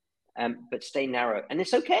 But stay narrow, and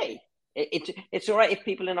it's okay. It's all right if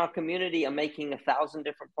people in our community are making 1,000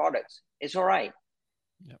 different products. It's all right.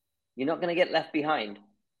 Yep. You're not going to get left behind.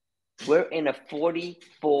 We're in a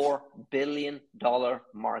 $44 billion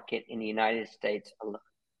market in the United States alone,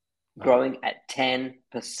 growing at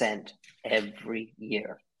 10% every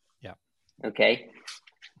year. Yeah. Okay.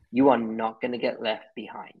 You are not going to get left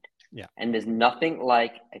behind. Yeah. And there's nothing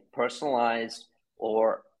like a personalized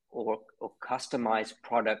or customized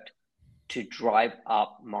product to drive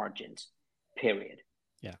up margins, period.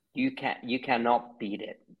 Yeah. You cannot beat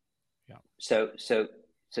it. Yeah. So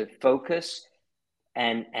focus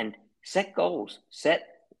and set goals, set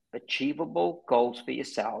achievable goals for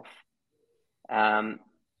yourself.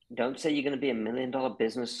 Don't say you're going to be $1 million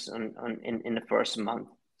business in the first month.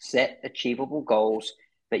 Set achievable goals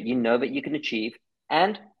that you know that you can achieve,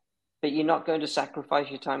 but you're not going to sacrifice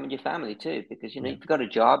your time with your family too, because, you know, you've got a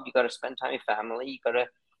job, you got to spend time with your family, you got to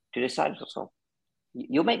do the side hustle.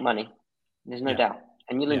 You'll make money. There's no doubt.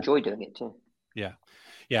 And you'll enjoy doing it too. Yeah.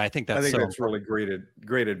 Yeah. I think that's really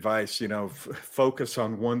great advice. You know, focus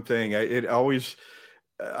on one thing. I always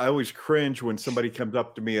cringe when somebody comes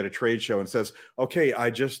up to me at a trade show and says, "Okay, I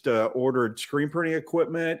just ordered screen printing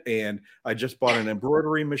equipment, and I just bought an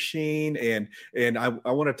embroidery machine, and I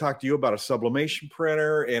want to talk to you about a sublimation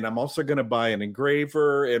printer, and I'm also going to buy an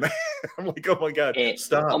engraver." And I'm like, "Oh my God,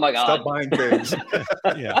 stop! Oh my God, stop buying things."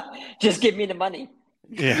 Yeah, just give me the money.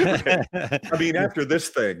 Yeah. I mean, after this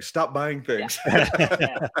thing, stop buying things.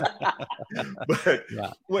 But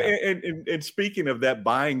and speaking of that,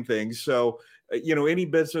 buying things, so any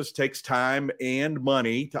business takes time and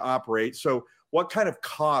money to operate. So what kind of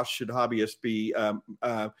cost should hobbyists be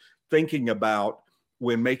thinking about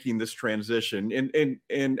when making this transition?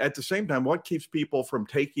 And at the same time, what keeps people from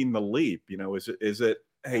taking the leap? Is it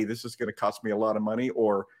hey, this is going to cost me a lot of money,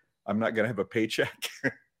 or I'm not going to have a paycheck?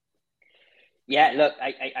 Yeah, look,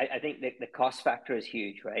 I think the cost factor is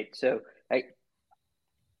huge, right? So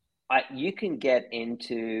you can get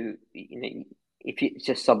into, if it's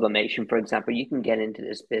just sublimation, for example, you can get into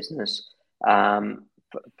this business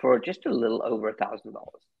for just a little over $1,000.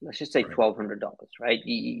 Let's just say $1,200, right?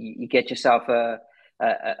 You get yourself a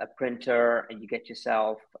printer, and you get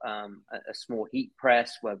yourself a small heat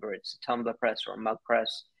press, whether it's a tumbler press or a mug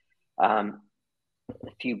press, a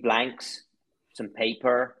few blanks, some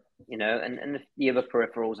paper, and the other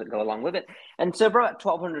peripherals that go along with it. And so for about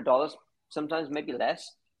 $1,200, sometimes maybe less,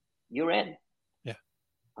 you're in. Yeah.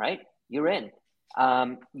 Right? You're in.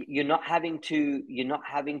 You're not having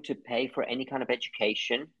to pay for any kind of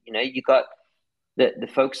education. You got the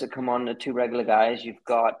folks that come on, the two regular guys. You've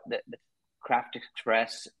got the Craft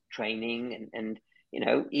Express training, and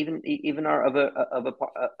even our other I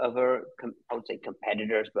would say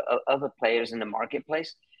competitors, but other players in the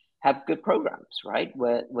marketplace have good programs, right?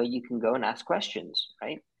 Where you can go and ask questions,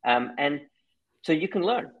 right? And so you can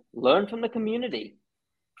learn from the community.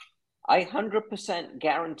 I 100%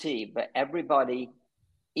 guarantee that everybody,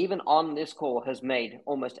 even on this call, has made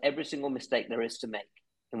almost every single mistake there is to make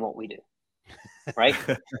in what we do, right?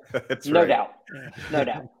 That's no right. No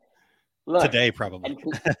doubt. Learn. Today, probably.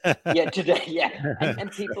 Today, yeah.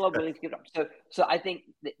 And people are willing to give it up. So I think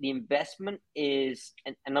the investment is,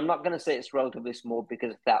 and I'm not going to say it's relatively small,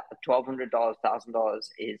 because that $1,200, $1,000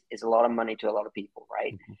 is a lot of money to a lot of people,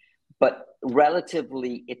 right? Mm-hmm. But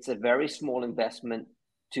relatively, it's a very small investment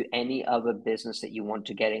to any other business that you want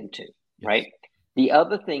to get into, right? The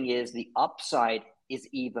other thing is the upside is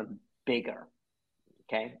even bigger,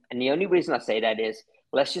 okay? And the only reason I say that is,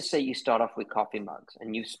 let's just say you start off with coffee mugs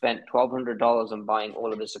and you've spent $1,200 on buying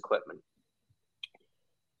all of this equipment.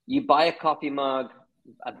 You buy a coffee mug,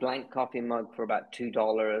 a blank coffee mug for about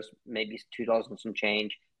 $2, maybe $2 and some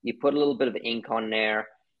change. You put a little bit of ink on there,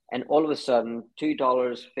 and all of a sudden,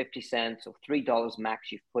 $2.50 or $3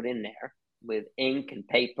 max you've put in there with ink and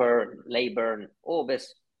paper and labor and all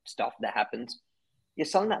this stuff that happens. You're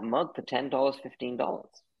selling that mug for $10, $15,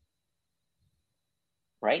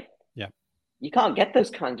 right? Yeah. You can't get those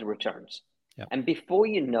kinds of returns. Yep. And before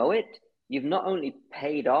you know it, you've not only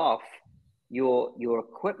paid off your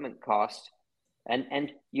equipment cost,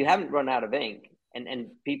 and you haven't run out of ink. And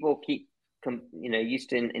people keep, used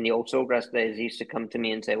to in the old Sawgrass days, used to come to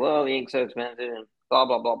me and say, well, the ink's so expensive and blah,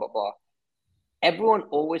 blah, blah, blah, blah. Everyone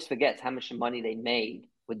always forgets how much money they made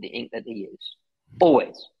with the ink that they used.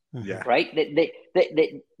 Always. Yeah. Right? They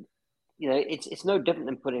it's no different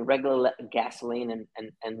than putting regular gasoline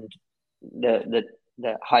and the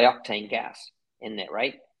high octane gas in there,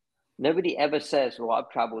 right? Nobody ever says, well, I've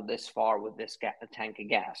traveled this far with this tank of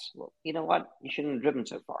gas. Well, you know what? You shouldn't have driven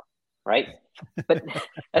so far, right? But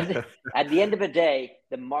at the end of the day,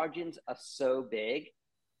 the margins are so big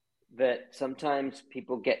that sometimes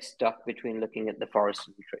people get stuck between looking at the forest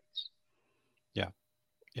and the trees.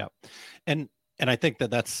 Yeah. And I think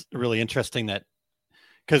that's really interesting, that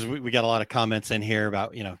because we got a lot of comments in here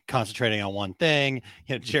about, concentrating on one thing.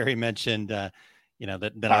 Jerry mentioned, that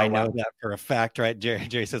I know that for a fact, right?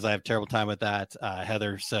 Jerry says, I have terrible time with that.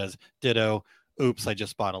 Heather says, ditto. Oops, I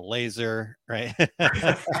just bought a laser, right?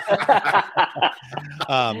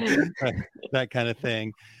 That kind of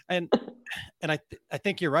thing. And I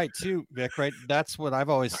think you're right too, Vic, right? That's what I've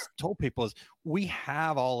always told people is we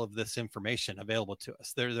have all of this information available to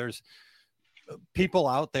us. There's people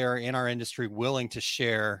out there in our industry willing to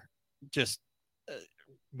share just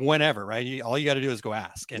whenever, right? All you got to do is go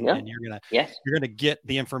ask, and you're going to get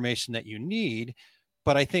the information that you need.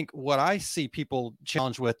 But I think what I see people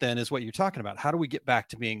challenged with then is what you're talking about. How do we get back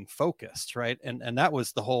to being focused, right? And that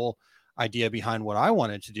was the whole idea behind what I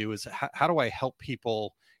wanted to do, is how do I help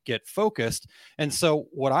people get focused? And so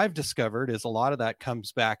what I've discovered is a lot of that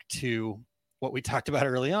comes back to what we talked about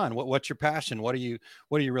early on. What's your passion? What are you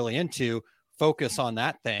really into? Focus on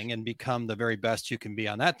that thing and become the very best you can be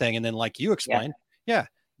on that thing. And then, like you explained,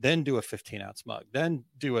 then do a 15-ounce mug, then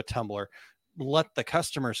do a tumbler. Let the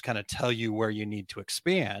customers kind of tell you where you need to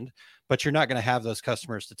expand, but you're not going to have those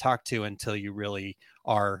customers to talk to until you really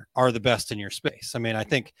are the best in your space. I mean, I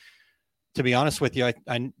think, to be honest with you,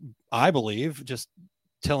 I believe, just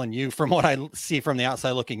telling you from what I see from the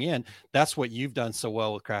outside looking in, that's what you've done so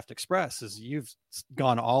well with Craft Express is you've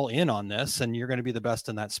gone all in on this and you're going to be the best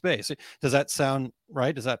in that space. Does that sound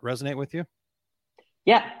right? Does that resonate with you?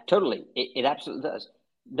 Yeah, totally. It absolutely does.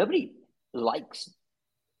 Nobody likes,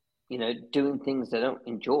 doing things they don't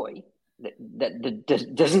enjoy.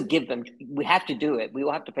 That doesn't give them. We have to do it. We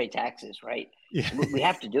will have to pay taxes, right? Yeah. We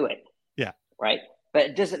have to do it. Yeah. Right. But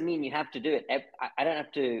it doesn't mean you have to do it. I don't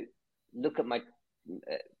have to look at my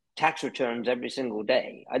tax returns every single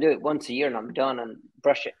day. I do it once a year and I'm done and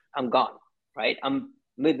brush it. I'm gone. Right. I'm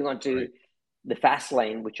moving on to the fast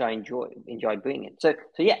lane, which I enjoy doing it. So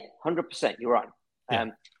yeah, 100%. You're right. Yeah.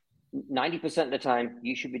 90% of the time,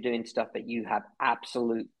 you should be doing stuff that you have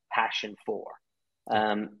absolute passion for,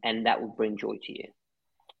 and that will bring joy to you.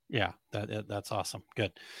 Yeah, that's awesome.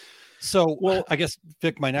 Good. So, well, I guess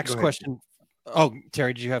Vic, my next question. Oh,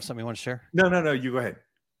 Terry, did you have something you want to share? No, you go ahead.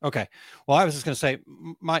 Okay. Well, I was just going to say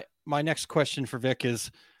my next question for Vic is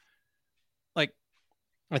like,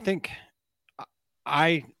 I think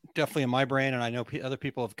I definitely in my brain, and I know other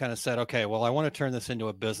people have kind of said, okay, well, I want to turn this into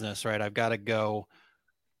a business, right? I've got to go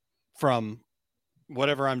from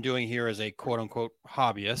whatever I'm doing here as a quote unquote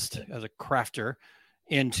hobbyist, as a crafter,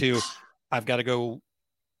 into I've got to go,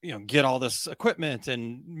 get all this equipment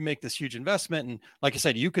and make this huge investment. And like I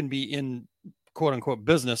said, you can be in quote unquote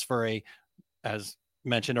business for as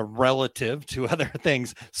mentioned, a relative to other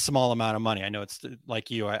things, small amount of money. I know it's like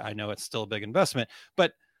you, I know it's still a big investment,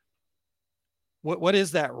 but what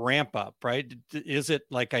is that ramp up, right? Is it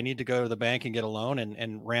like I need to go to the bank and get a loan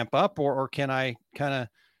and ramp up, or can I kind of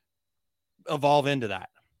evolve into that?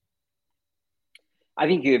 I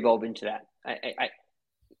think you evolve into that.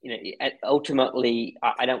 Ultimately,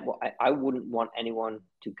 I wouldn't want anyone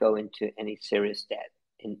to go into any serious debt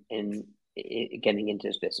in getting into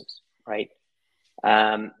this business, right?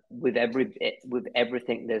 With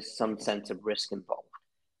everything, there's some sense of risk involved.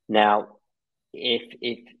 Now, if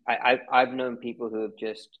I've known people who have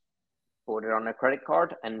just bought it on a credit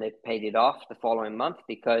card and they've paid it off the following month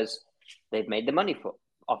because they've made the money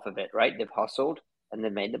off of it, right? They've hustled and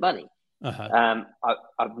they've made the money. Uh-huh.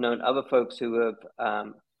 I've known other folks who have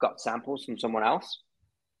got samples from someone else,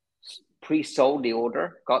 pre-sold the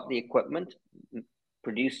order, got the equipment,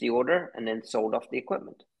 produced the order, and then sold off the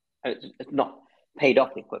equipment. It's not paid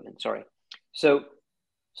off the equipment, sorry. So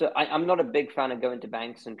I'm not a big fan of going to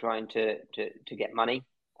banks and trying to get money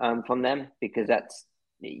from them, because that's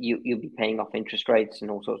you'll be paying off interest rates and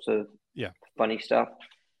all sorts of funny stuff.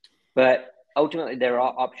 But ultimately, there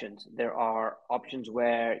are options. There are options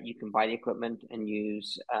where you can buy the equipment and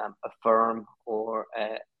use a firm or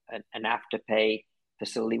an afterpay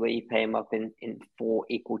facility where you pay them up in 4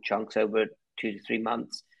 equal chunks over 2 to 3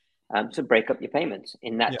 months. So break up your payments.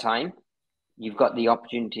 In that time, you've got the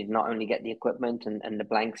opportunity to not only get the equipment and the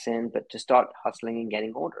blanks in, but to start hustling and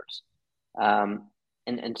getting orders.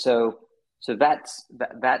 And so that's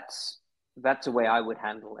the way I would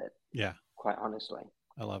handle it. Yeah. Quite honestly.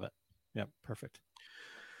 I love it. Yep. Perfect.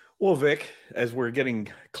 Well, Vic, as we're getting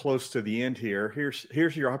close to the end here,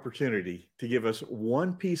 here's your opportunity to give us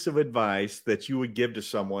one piece of advice that you would give to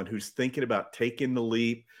someone who's thinking about taking the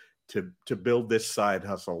leap to build this side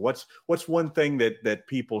hustle. What's one thing that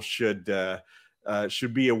people should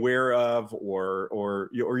be aware of, or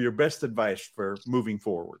your best advice for moving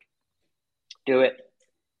forward? Do it.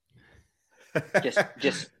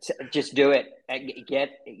 just do it.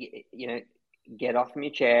 Get off from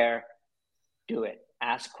your chair. Do it.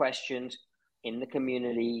 Ask questions in the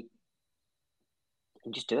community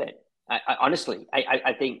and just do it. I honestly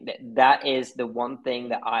think that is the one thing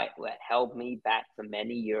that held me back for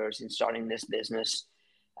many years in starting this business.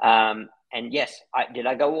 And yes, did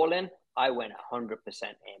I go all in? I went 100%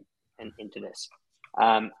 into this.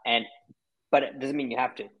 But it doesn't mean you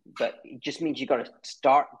have to. But it just means you got to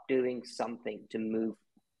start doing something to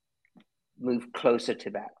move closer to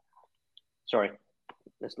that. Sorry,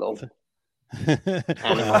 this little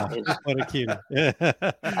animal is what a cute.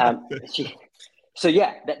 So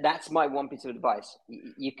yeah, that's my one piece of advice.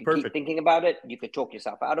 You can keep thinking about it. You could talk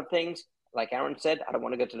yourself out of things. Like Aaron said, I don't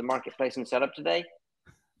want to go to the marketplace and set up today.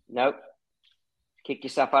 Nope. Kick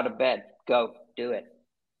yourself out of bed. Go do it.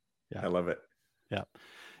 Yeah, I love it. Yeah.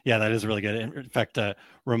 Yeah, that is really good. In fact,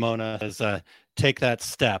 Ramona says, take that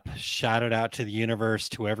step, shout it out to the universe,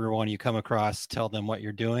 to everyone you come across, tell them what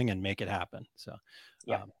you're doing and make it happen. So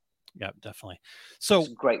yeah, definitely. So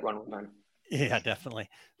great one, man. Yeah, definitely.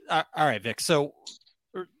 All right, Vic. So,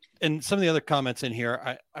 and some of the other comments in here,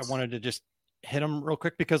 I wanted to just hit them real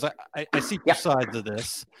quick because I see two sides of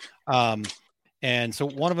this. And so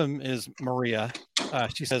one of them is Maria.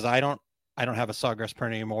 She says, I I don't have a Sawgrass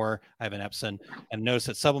printer anymore. I have an Epson, and notice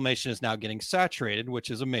that sublimation is now getting saturated, which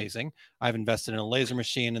is amazing. I've invested in a laser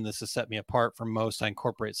machine, and this has set me apart from most. I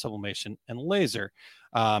incorporate sublimation and laser.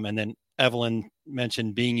 And then Evelyn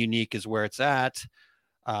mentioned being unique is where it's at.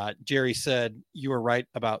 Jerry said, you were right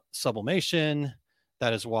about sublimation.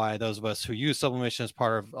 That is why those of us who use sublimation as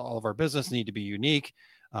part of all of our business need to be unique.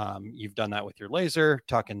 You've done that with your laser,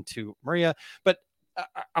 talking to Maria. But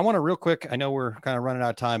I want to real quick, I know we're kind of running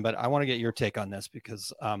out of time, but I want to get your take on this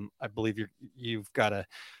because I believe you've got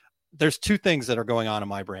there's two things that are going on in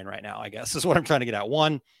my brain right now, I guess, is what I'm trying to get at.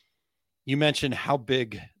 One, you mentioned how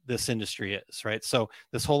big this industry is, right? So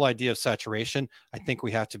this whole idea of saturation, I think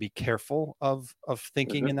we have to be careful of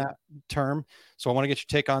thinking in that term. So I want to get your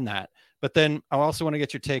take on that. But then I also want to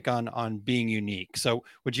get your take on being unique. So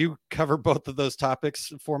would you cover both of those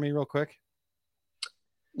topics for me real quick?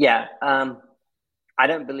 Yeah. I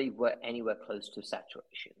don't believe we're anywhere close to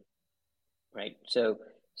saturation, right? So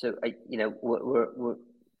we're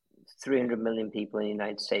 300 million people in the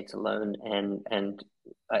United States alone, and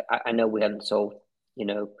I know we haven't sold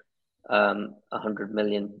 100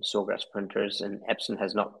 million Sawgrass printers, and Epson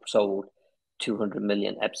has not sold 200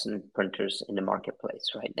 million Epson printers in the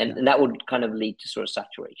marketplace, right? And that would kind of lead to sort of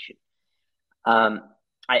saturation.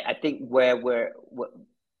 I think where we're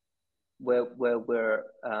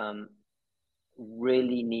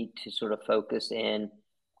really need to sort of focus in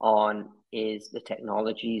on is the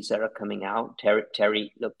technologies that are coming out.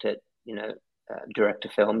 Terry looked at direct to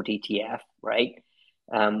film, DTF, right?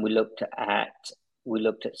 We looked at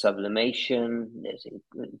sublimation.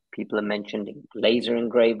 People have mentioned laser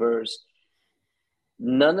engravers.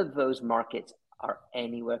 None of those markets are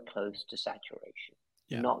anywhere close to saturation.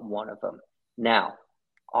 Not one of them. Now,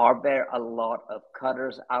 are there a lot of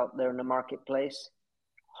cutters out there in the marketplace?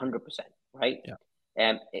 100%, right?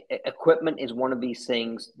 Yeah. Equipment is one of these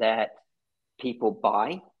things that people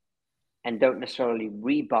buy and don't necessarily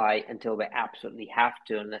rebuy until they absolutely have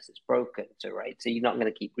to, unless it's broken. So, right. So you're not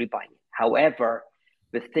going to keep rebuying it. However,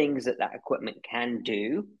 the things that equipment can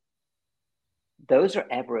do, those are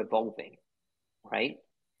ever evolving, right?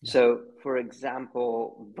 Yeah. So, for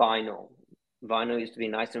example, vinyl. Vinyl used to be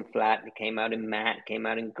nice and flat. It came out in matte, came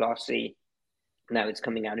out in glossy. Now it's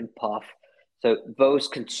coming out in puff. So those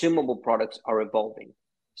consumable products are evolving.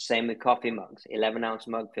 Same with coffee mugs. 11-ounce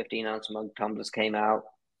mug, 15-ounce mug, tumblers came out.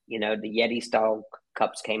 The Yeti style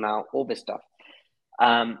cups came out. All this stuff.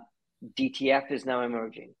 DTF is now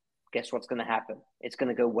emerging. Guess what's going to happen? It's going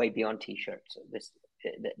to go way beyond t-shirts.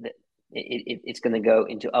 It's going to go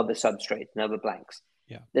into other substrates and other blanks.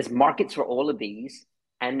 Yeah. There's markets for all of these,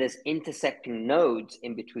 and there's intersecting nodes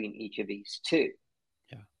in between each of these too.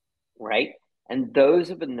 Yeah. Right. And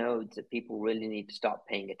those are the nodes that people really need to start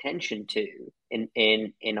paying attention to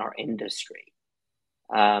in our industry.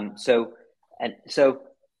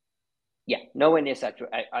 Yeah, nowhere near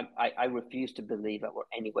saturation. I refuse to believe that we're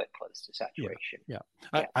anywhere close to saturation. Yeah.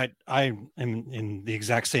 I am in the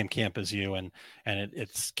exact same camp as you, and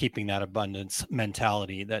it's keeping that abundance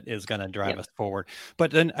mentality that is going to drive us forward.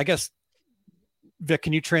 But then I guess, Vic,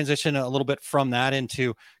 can you transition a little bit from that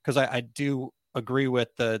into, because I do agree with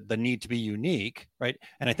the need to be unique, right?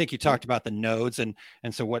 And I think you talked about the nodes, and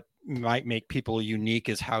so what might make people unique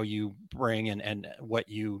is how you bring and what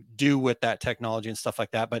you do with that technology and stuff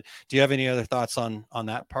like that. But do you have any other thoughts on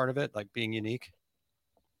that part of it, like being unique?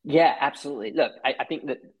 Yeah, absolutely. Look, I think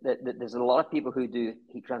that there's a lot of people who do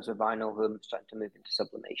heat transfer vinyl who are starting to move into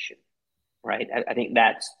sublimation, right? I think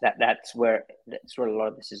that's where a lot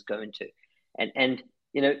of this is going to, and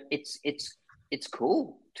it's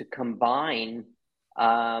cool to combine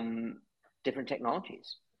different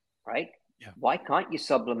technologies, right? Yeah. Why can't you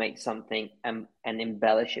sublimate something and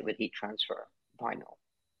embellish it with heat transfer vinyl,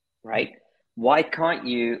 right? Why can't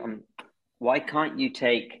you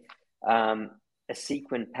take a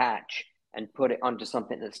sequin patch and put it onto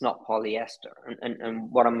something that's not polyester? And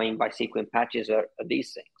what I mean by sequin patches are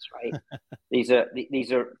these things, right?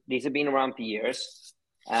 These have been around for years,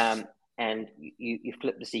 and you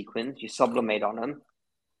flip the sequins, you sublimate on them,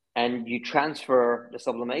 and you transfer the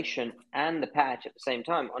sublimation and the patch at the same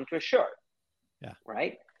time onto a shirt. Yeah.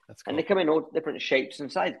 Right. That's cool. And they come in all different shapes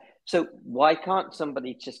and sizes. So why can't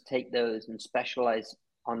somebody just take those and specialize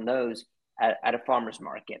on those at a farmer's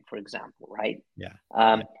market, for example? Right. Yeah.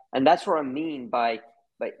 And that's what I mean by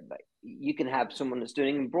you can have someone that's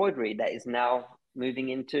doing embroidery that is now moving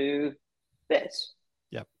into this.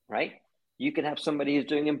 Yep. Right. You can have somebody who's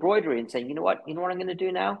doing embroidery and saying, you know what I'm going to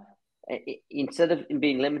do now? Instead of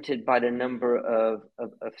being limited by the number of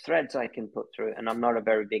threads I can put through, and I'm not a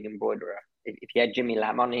very big embroiderer. If you had Jimmy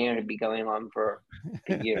Lamb on here, it'd be going on for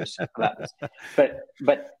years about this.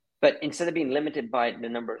 But But instead of being limited by the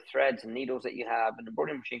number of threads and needles that you have in the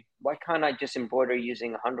embroidery machine, why can't I just embroider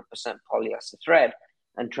using 100% polyester thread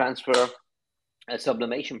and transfer a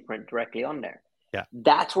sublimation print directly on there? Yeah.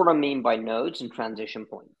 That's what I mean by nodes and transition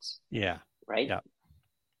points. Yeah. Right? Yeah.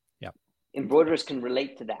 Embroiderers can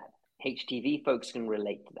relate to that. HTV folks can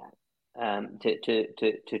relate to that,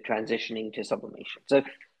 to transitioning to sublimation. So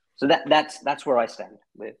that's where I stand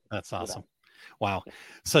with. That's awesome. With that. Wow.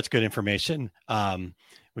 Such good information.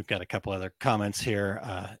 We've got a couple other comments here.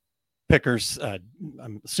 Pickers,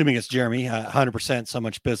 I'm assuming it's Jeremy, 100%, so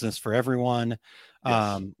much business for everyone.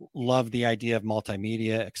 Yes. Love the idea of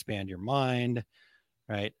multimedia, expand your mind.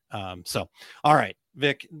 Right. So, all right,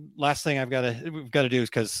 Vic, last thing we've got to do is,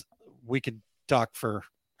 because we could talk for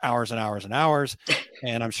hours and hours and hours,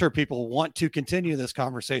 and I'm sure people want to continue this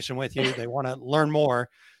conversation with you. They want to learn more.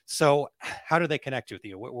 So how do they connect with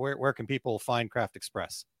you? Where can people find Craft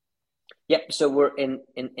Express? Yep. So we're in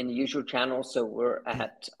the usual channels. So we're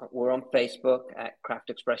on Facebook at Craft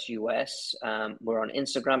Express US. We're on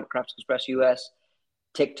Instagram at Craft Express US,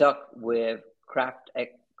 TikTok with Craft_Express.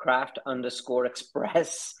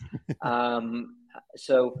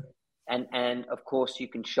 And of course you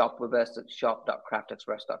can shop with us at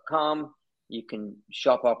shop.craftexpress.com. You can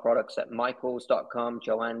shop our products at michaels.com,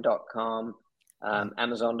 joanne.com,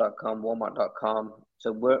 amazon.com, walmart.com.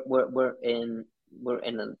 So we're in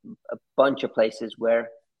a bunch of places where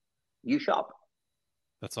you shop.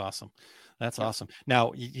 That's awesome. That's awesome.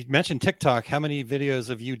 Now, you mentioned TikTok. How many videos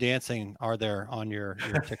of you dancing are there on your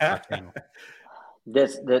TikTok channel?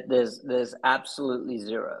 There's absolutely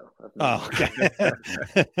zero. Oh, okay.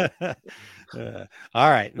 All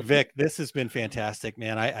right, Vic, this has been fantastic,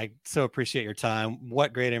 man. I so appreciate your time.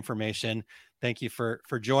 What great information. Thank you for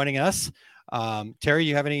joining us. Terry,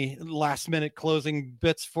 you have any last minute closing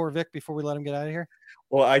bits for Vic before we let him get out of here?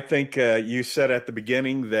 Well, I think you said at the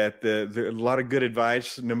beginning that there's a lot of good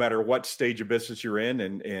advice, no matter what stage of business you're in.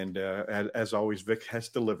 And as always, Vic has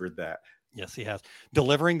delivered that. Yes, he has.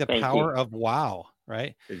 Delivering the power of wow,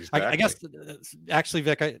 right? Exactly. I guess, actually,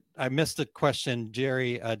 Vic, I missed a question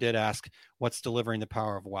Jerry did ask. What's delivering the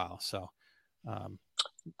power of wow? So,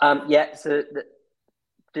 so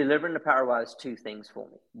delivering the power of wow is two things for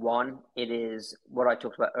me. One, it is what I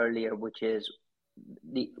talked about earlier, which is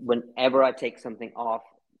whenever I take something off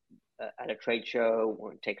at a trade show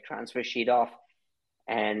or take a transfer sheet off,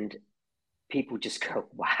 and people just go,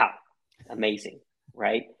 wow, amazing,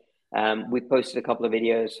 right? We posted a couple of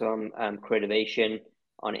videos on Creativation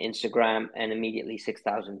on Instagram, and immediately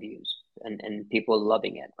 6,000 views, and people are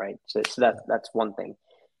loving it, right? So that's one thing.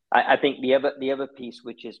 I think the other piece,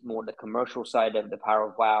 which is more the commercial side of the power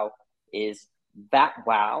of wow, is that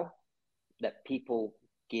wow that people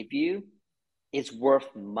give you is worth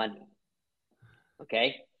money.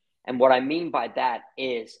 Okay, and what I mean by that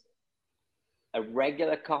is a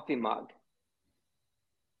regular coffee mug.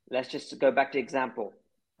 Let's just go back to example.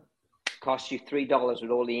 Costs you $3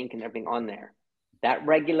 with all the ink and everything on there. That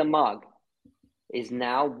regular mug is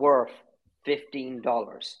now worth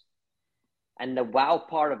 $15. And the wow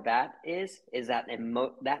part of that is that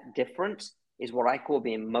that difference is what I call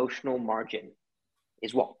the emotional margin,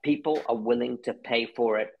 is what people are willing to pay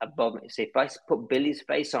for it above me. So if I put Billy's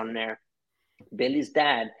face on there, Billy's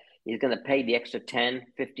dad is going to pay the extra $10,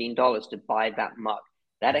 $15 to buy that mug.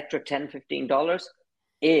 That extra $10, $15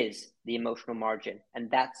 is the emotional margin.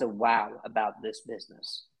 And that's a wow about this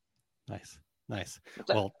business. Nice.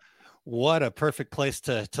 Well, what a perfect place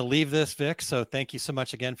to leave this, Vic. So thank you so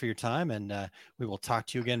much again for your time. And we will talk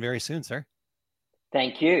to you again very soon, sir.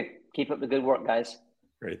 Thank you. Keep up the good work, guys.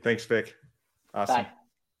 Great. Thanks, Vic. Awesome. Bye.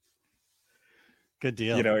 Good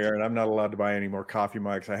deal. You know, Aaron, I'm not allowed to buy any more coffee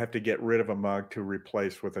mugs. I have to get rid of a mug to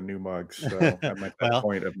replace with a new mug. So I'm at that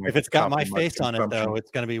point of my if it's got my face on it, consumption. though,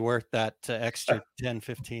 it's going to be worth that extra $10,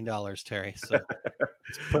 $15, Terry. So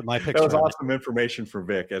put my picture. That was awesome information for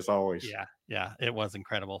Vic, as always. Yeah, it was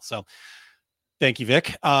incredible. So thank you,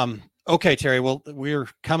 Vic. Okay, Terry. Well, we're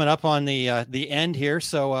coming up on the end here,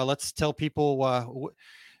 so let's tell people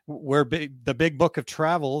where the Big Book of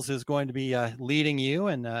Travels is going to be leading you,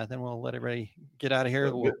 and then we'll let everybody get out of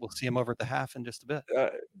here. We'll see him over at the half in just a bit.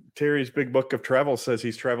 Terry's Big Book of Travels says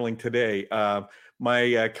he's traveling today.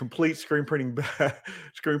 My complete screen printing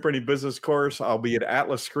business course, I'll be at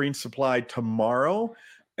Atlas Screen Supply tomorrow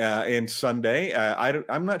and Sunday.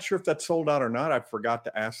 I'm not sure if that's sold out or not. I forgot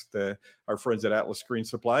to ask our friends at Atlas Screen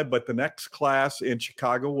Supply, but the next class in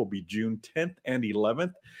Chicago will be June 10th and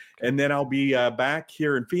 11th. And then I'll be back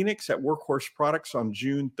here in Phoenix at Workhorse Products on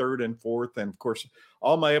June 3rd and 4th. And of course,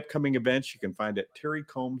 all my upcoming events you can find at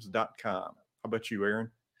terrycombs.com. How about you,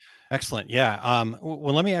 Aaron? Excellent. Yeah.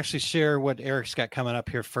 Well, let me actually share what Eric's got coming up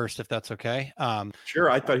here first, if that's okay. Sure.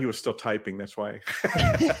 I thought he was still typing. That's why.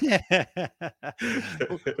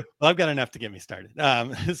 Well, I've got enough to get me started.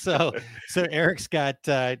 So Eric's got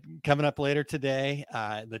coming up later today,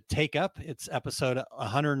 the Take Up. It's episode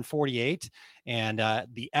 148, and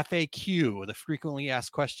the FAQ, the frequently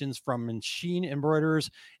asked questions from machine embroiderers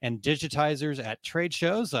and digitizers at trade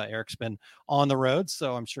shows. Eric's been on the road,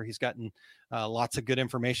 so I'm sure he's gotten lots of good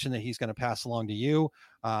information that he's going to pass along to you.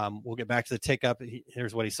 We'll get back to the Take Up.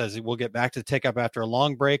 Here's what he says. We'll get back to the Take Up after a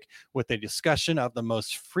long break with a discussion of the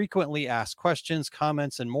most frequently asked questions,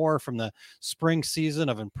 comments, and more from the spring season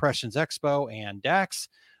of Impressions Expo and DAX.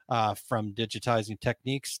 From digitizing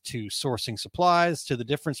techniques to sourcing supplies to the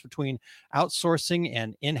difference between outsourcing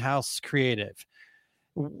and in-house creative.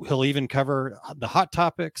 He'll even cover the hot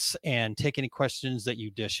topics and take any questions that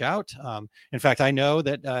you dish out. In fact, I know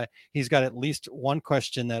that he's got at least one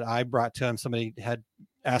question that I brought to him. Somebody had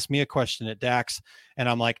asked me a question at DAX, and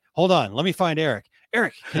I'm like, hold on, let me find Eric.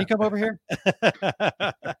 Eric, can you come over here?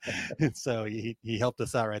 And so he helped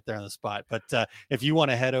us out right there on the spot. But if you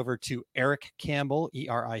want to head over to Eric Campbell,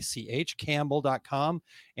 ERICH, Campbell.com,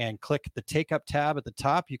 and click the Take Up tab at the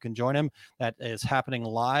top, you can join him. That is happening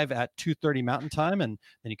live at 2:30 Mountain Time. And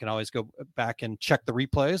then you can always go back and check the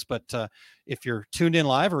replays. But if you're tuned in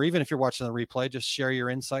live, or even if you're watching the replay, just share your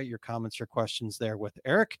insight, your comments, your questions there with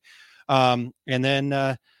Eric. And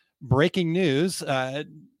then breaking news,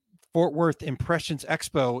 Fort Worth Impressions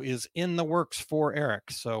Expo is in the works for Eric.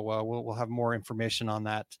 So we'll have more information on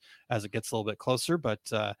that as it gets a little bit closer. But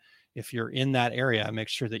if you're in that area, make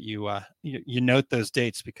sure that you note those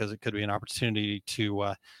dates, because it could be an opportunity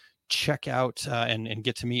to check out and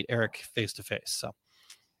get to meet Eric face to face.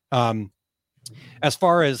 So as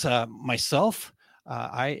far as myself,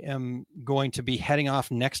 I am going to be heading off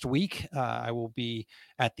next week. I will be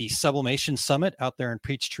at the Sublimation Summit out there in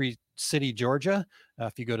Peachtree City, Georgia.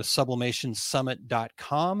 If you go to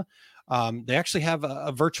sublimationsummit.com, they actually have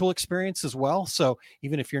a virtual experience as well. So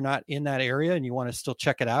even if you're not in that area and you want to still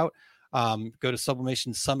check it out, go to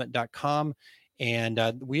sublimationsummit.com. And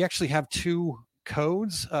we actually have 2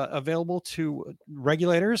 codes available to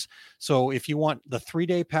regulators. So if you want the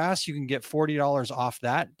 3-day pass, you can get $40 off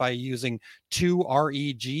that by using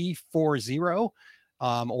 2REG40.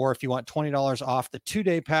 Or if you want $20 off the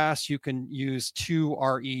 2-day pass, you can use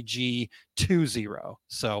 2REG20.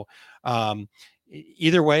 So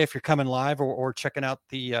either way, if you're coming live or checking out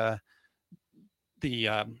the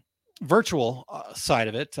virtual side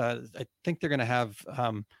of it, I think they're going to have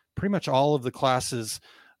pretty much all of the classes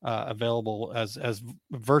available as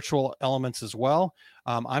virtual elements as well.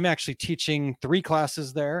 I'm actually teaching 3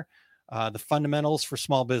 classes there. The fundamentals for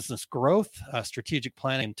small business growth, strategic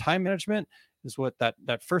planning and time management is what that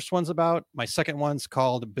first one's about. My second one's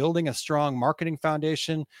called Building a Strong Marketing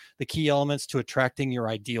Foundation, the key elements to attracting your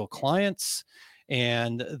ideal clients.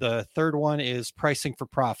 And the third one is Pricing for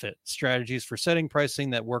Profit, strategies for setting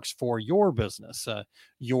pricing that works for your business.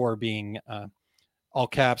 Your being all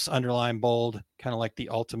caps, underline, bold, kind of like the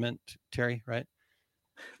ultimate, Terry, right?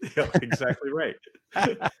 Yeah, exactly right.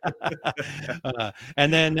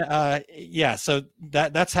 And then, so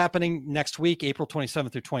that's happening next week, April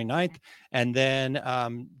 27th through 29th. And then a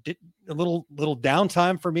little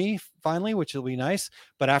downtime for me finally, which will be nice.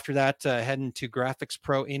 But after that, heading to Graphics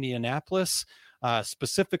Pro Indianapolis,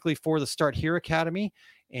 specifically for the Start Here Academy.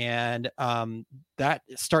 And that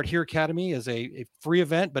Start Here Academy is a free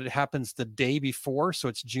event, but it happens the day before. So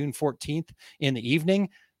it's June 14th in the evening.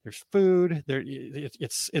 There's food there.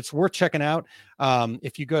 It's worth checking out.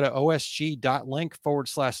 If you go to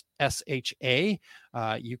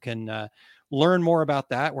osg.link/SHA, you can learn more about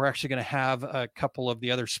that. We're actually going to have a couple of the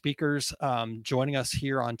other speakers joining us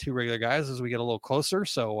here on Two Regular Guys as we get a little closer.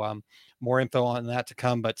 So more info on that to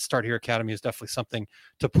come, but Start Here Academy is definitely something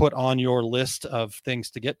to put on your list of things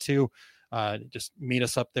to get to. Just meet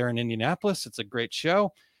us up there in Indianapolis. It's a great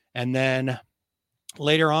show. And then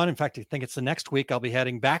later on, in fact, I think it's the next week, I'll be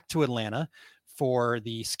heading back to Atlanta for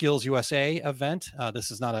the Skills USA event.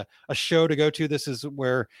 This is not a show to go to. This is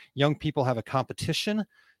where young people have a competition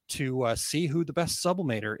to see who the best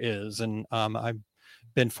sublimator is. And I've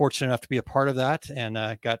been fortunate enough to be a part of that, and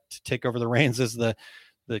got to take over the reins as the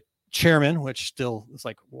chairman, which still is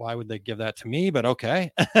like, why would they give that to me? But okay.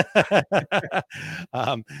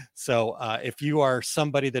 So if you are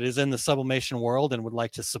somebody that is in the sublimation world and would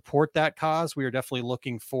like to support that cause, we are definitely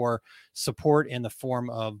looking for support in the form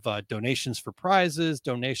of donations for prizes,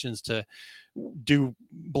 donations to do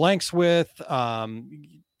blanks with,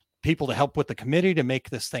 people to help with the committee to make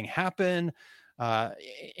this thing happen.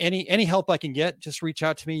 any help I can get, just reach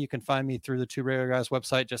out to me. You can find me through the Two Regular Guys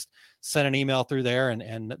website. Just send an email through there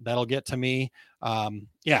and that'll get to me. So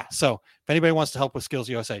if anybody wants to help with Skills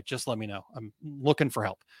USA, just let me know. I'm looking for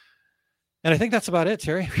help. And I think that's about it,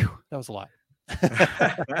 Terry. Whew, that was a lot.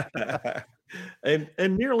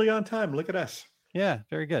 and nearly on time. Look at us. Yeah,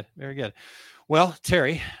 very good. Very good. Well,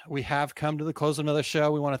 Terry, we have come to the close of another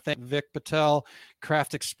show. We want to thank Vic Patel,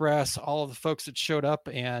 Craft Express, all of the folks that showed up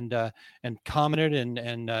and commented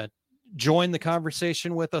and joined the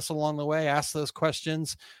conversation with us along the way, asked those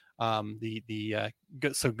questions. So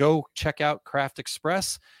go check out Craft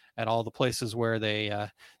Express at all the places where they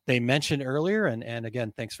mentioned earlier. And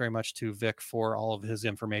again, thanks very much to Vic for all of his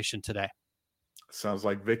information today. Sounds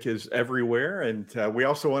like Vic is everywhere. And we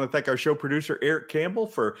also want to thank our show producer, Eric Campbell,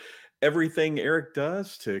 for everything Eric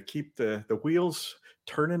does to keep the wheels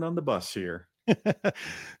turning on the bus here.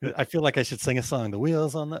 I feel like I should sing a song. The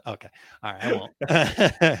wheels on the... Okay. All right. I won't.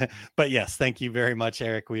 But yes, thank you very much,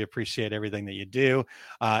 Eric. We appreciate everything that you do.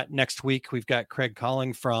 Next week, we've got Craig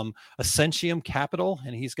Calling from Essentium Capital,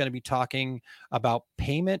 and he's going to be talking about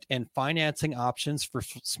payment and financing options for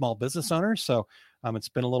small business owners. So it's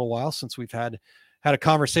been a little while since we've had a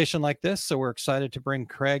conversation like this. So we're excited to bring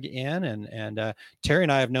Craig in, and Terry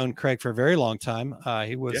and I have known Craig for a very long time.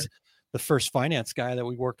 He was the first finance guy that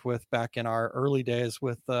we worked with back in our early days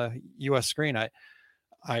with US Screen.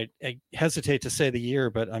 I hesitate to say the year,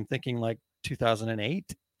 but I'm thinking like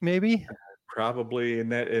 2008, maybe. Probably in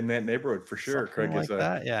that neighborhood for sure. Something Craig is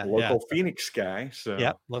like a local Phoenix guy. So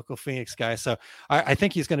local Phoenix guy. So I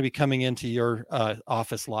think he's going to be coming into your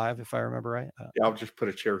office live, if I remember right. I'll just put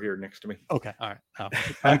a chair here next to me. Okay, all right. No,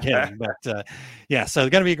 I'm kidding, but so it's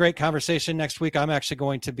going to be a great conversation next week. I'm actually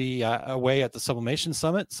going to be away at the Sublimation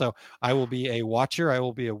Summit, so I will be a watcher. I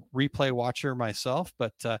will be a replay watcher myself,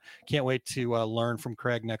 but can't wait to learn from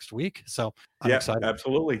Craig next week. So I'm excited.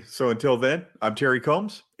 Absolutely. So until then, I'm Terry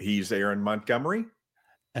Combs. He's Aaron Montgomery.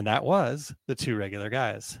 And that was the Two Regular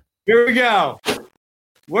Guys. Here we go.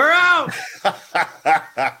 We're out.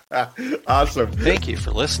 Awesome. Thank you for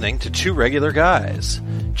listening to Two Regular Guys.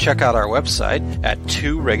 Check out our website at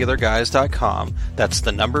tworegularguys.com. That's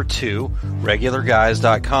the number 2,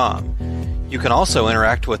 regularguys.com. You can also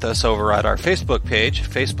interact with us over at our Facebook page,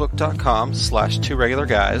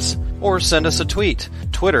 facebook.com/tworegularguys, or send us a tweet,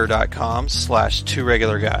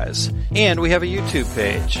 twitter.com/tworegularguys. And we have a YouTube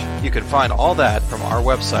page. You can find all that from our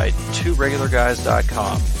website,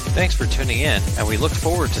 tworegularguys.com. Thanks for tuning in, and we look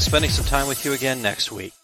forward to spending some time with you again next week.